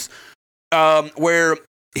victims where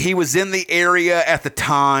he was in the area at the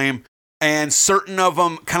time, and certain of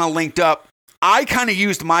them kind of linked up. I kind of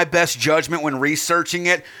used my best judgment when researching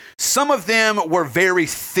it. Some of them were very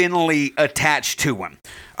thinly attached to him.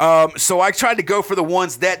 So I tried to go for the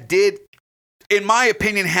ones that did, in my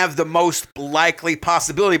opinion, have the most likely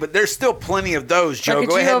possibility, but there's still plenty of those, Joe.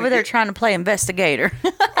 Look at you over there trying to play investigator.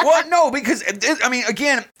 Well, no, because, I mean,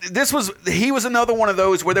 again, he was another one of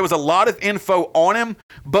those where there was a lot of info on him,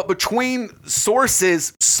 but between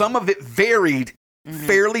sources, some of it varied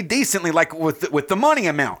fairly decently, like with the money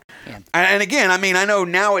amount. Yeah. And again, I mean, I know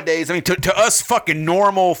nowadays, I mean, to us fucking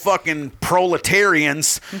normal fucking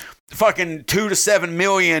proletarians, fucking 2 to 7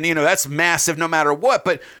 million, you know, that's massive no matter what.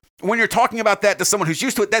 But when you're talking about that to someone who's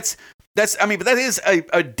used to it, that's I mean, but that is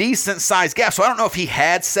a decent sized gap. So I don't know if he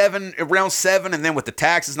had around 7, and then with the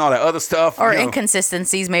taxes and all that other stuff. Or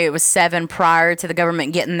inconsistencies. Maybe it was 7 prior to the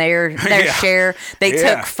government getting their share. They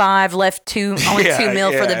took 5, left 2, only 2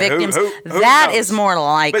 mil for the victims. Who that knows? Is more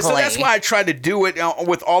likely. But so that's why I tried to do it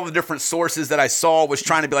with all the different sources that I saw, was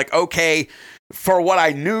trying to be like, okay, for what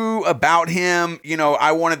I knew about him, you know,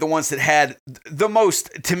 I wanted the ones that had the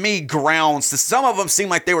most, to me, grounds. Some of them seemed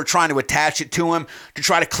like they were trying to attach it to him to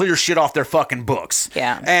try to clear shit off their fucking books.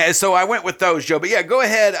 Yeah. And so I went with those, Joe. But yeah, go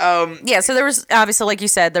ahead. So there was, obviously, like you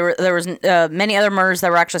said, there was many other murders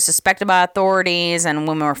that were actually suspected by authorities, and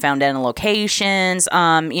women were found dead in locations,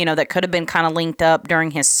 you know, that could have been kind of linked up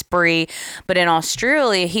during his spree. But in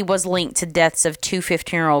Australia, he was linked to deaths of 2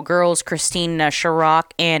 15-year-old girls, Christina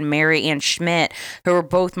Sharrock and Mary Ann Schmidt, who were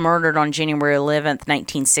both murdered on January 11th,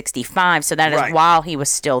 1965. So that is while he was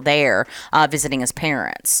still there visiting his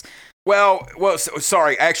parents. Well,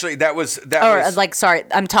 sorry. Actually, sorry.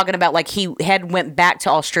 I'm talking about like he had went back to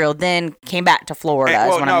Australia, then came back to Florida.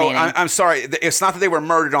 I'm sorry. It's not that they were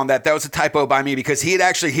murdered on that. That was a typo by me, because he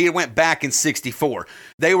had went back in 64.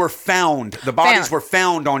 They were found. The bodies were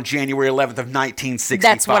found on January 11th of 1965.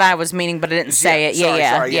 That's what I was meaning, but I didn't say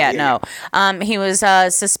it. No. He was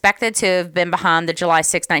suspected to have been behind the July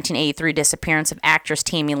 6, 1983 disappearance of actress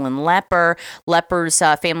Tammy Lynn Lepper. Lepper's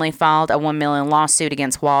family filed a $1 million lawsuit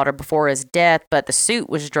against Wilder before his death, but the suit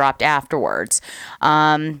was dropped afterwards.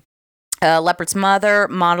 Lepper's mother,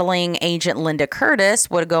 modeling agent Linda Curtis,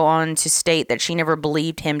 would go on to state that she never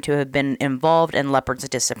believed him to have been involved in Lepper's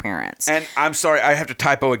disappearance. And I'm sorry, I have to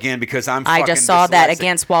typo again because I just saw that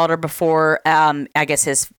against Wilder before. I guess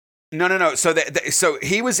his. No. So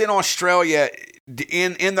he was in Australia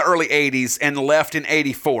in the early 80s and left in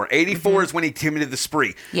 84. 84 is when he committed the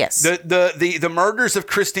spree. Yes. The murders of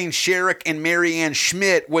Christine Sharrock and Mary Ann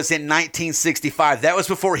Schmidt was in 1965. That was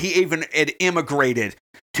before he even had immigrated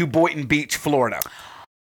to Boynton Beach, Florida.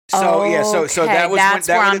 So that's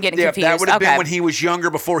where I'm getting confused. That would have been when he was younger,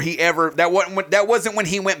 before he ever. That wasn't when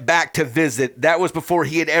he went back to visit. That was before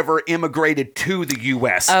he had ever immigrated to the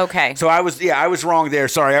U.S. Okay. So I was wrong there.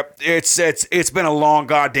 Sorry. It's been a long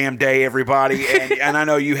goddamn day, everybody, and I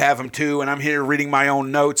know you have them too. And I'm here reading my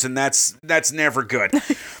own notes, and that's never good.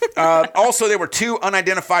 Also, there were 2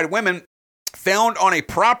 unidentified women found on a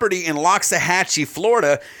property in Loxahatchee,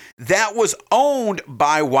 Florida, that was owned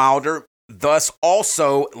by Wilder, thus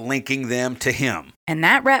also linking them to him. And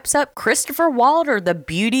that wraps up Christopher Wilder, the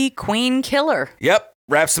beauty queen killer. Yep.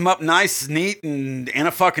 Wraps him up nice, neat, and in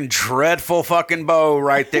a fucking dreadful fucking bow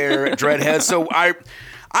right there at Dreadhead. So I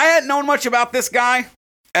hadn't known much about this guy.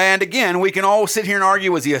 And again, we can all sit here and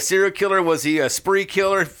argue, was he a serial killer? Was he a spree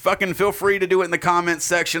killer? Fucking feel free to do it in the comments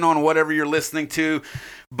section on whatever you're listening to.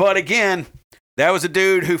 But again, that was a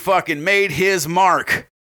dude who fucking made his mark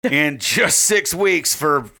in just 6 weeks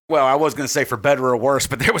for, well, I was going to say for better or worse,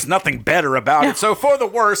 but there was nothing better about it. So for the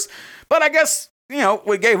worse, but I guess, you know,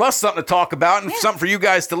 we gave us something to talk about and something for you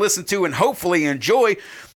guys to listen to and hopefully enjoy.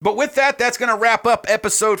 But with that, that's going to wrap up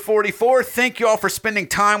episode 44. Thank you all for spending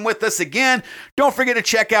time with us again. Don't forget to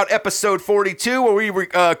check out episode 42, where we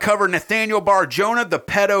cover Nathaniel Bar Jonah, the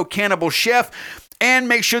pedo cannibal chef. And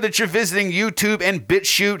make sure that you're visiting YouTube and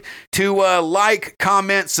BitChute to like,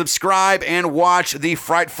 comment, subscribe, and watch the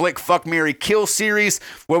Fright Flick Fuck, Marry, Kill series,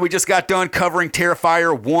 where we just got done covering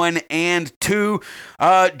Terrifier 1 and 2.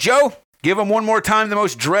 Joe, give them one more time the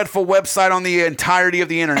most dreadful website on the entirety of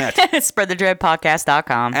the internet.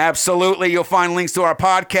 SpreadTheDreadPodcast.com. Absolutely. You'll find links to our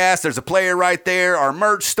podcast. There's a player right there, our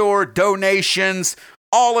merch store, donations,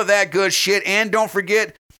 all of that good shit. And don't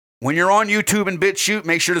forget, when you're on YouTube and BitChute,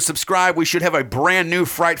 make sure to subscribe. We should have a brand new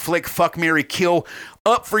Fright Flick Fuck, Marry, Kill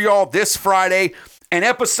up for y'all this Friday. And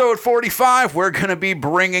episode 45, we're going to be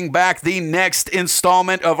bringing back the next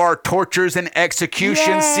installment of our Tortures and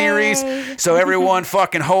Execution series. So everyone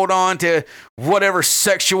fucking hold on to whatever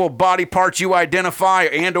sexual body parts you identify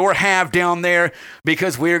and or have down there,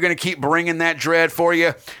 because we're going to keep bringing that dread for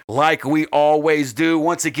you like we always do.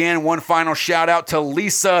 Once again, one final shout out to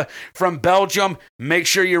Lisa from Belgium. Make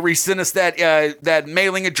sure you resend us that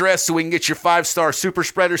mailing address so we can get your 5-star super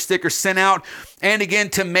spreader sticker sent out. And again,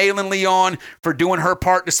 to Malin Leon for doing her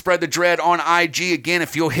part to spread the dread on IG. Again,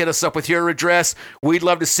 if you'll hit us up with your address, we'd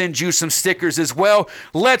love to send you some stickers as well.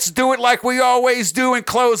 Let's do it like we always do and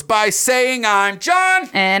close by saying, I'm John.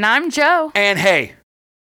 And I'm Joe. And hey,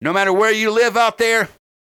 no matter where you live out there,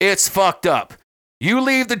 it's fucked up. You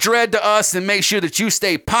leave the dread to us and make sure that you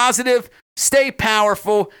stay positive, stay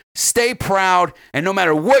powerful, stay proud, and no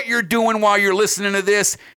matter what you're doing while you're listening to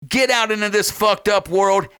this, get out into this fucked up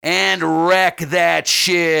world and wreck that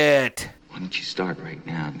shit. Why don't you start right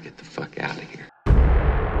now and get the fuck out of here?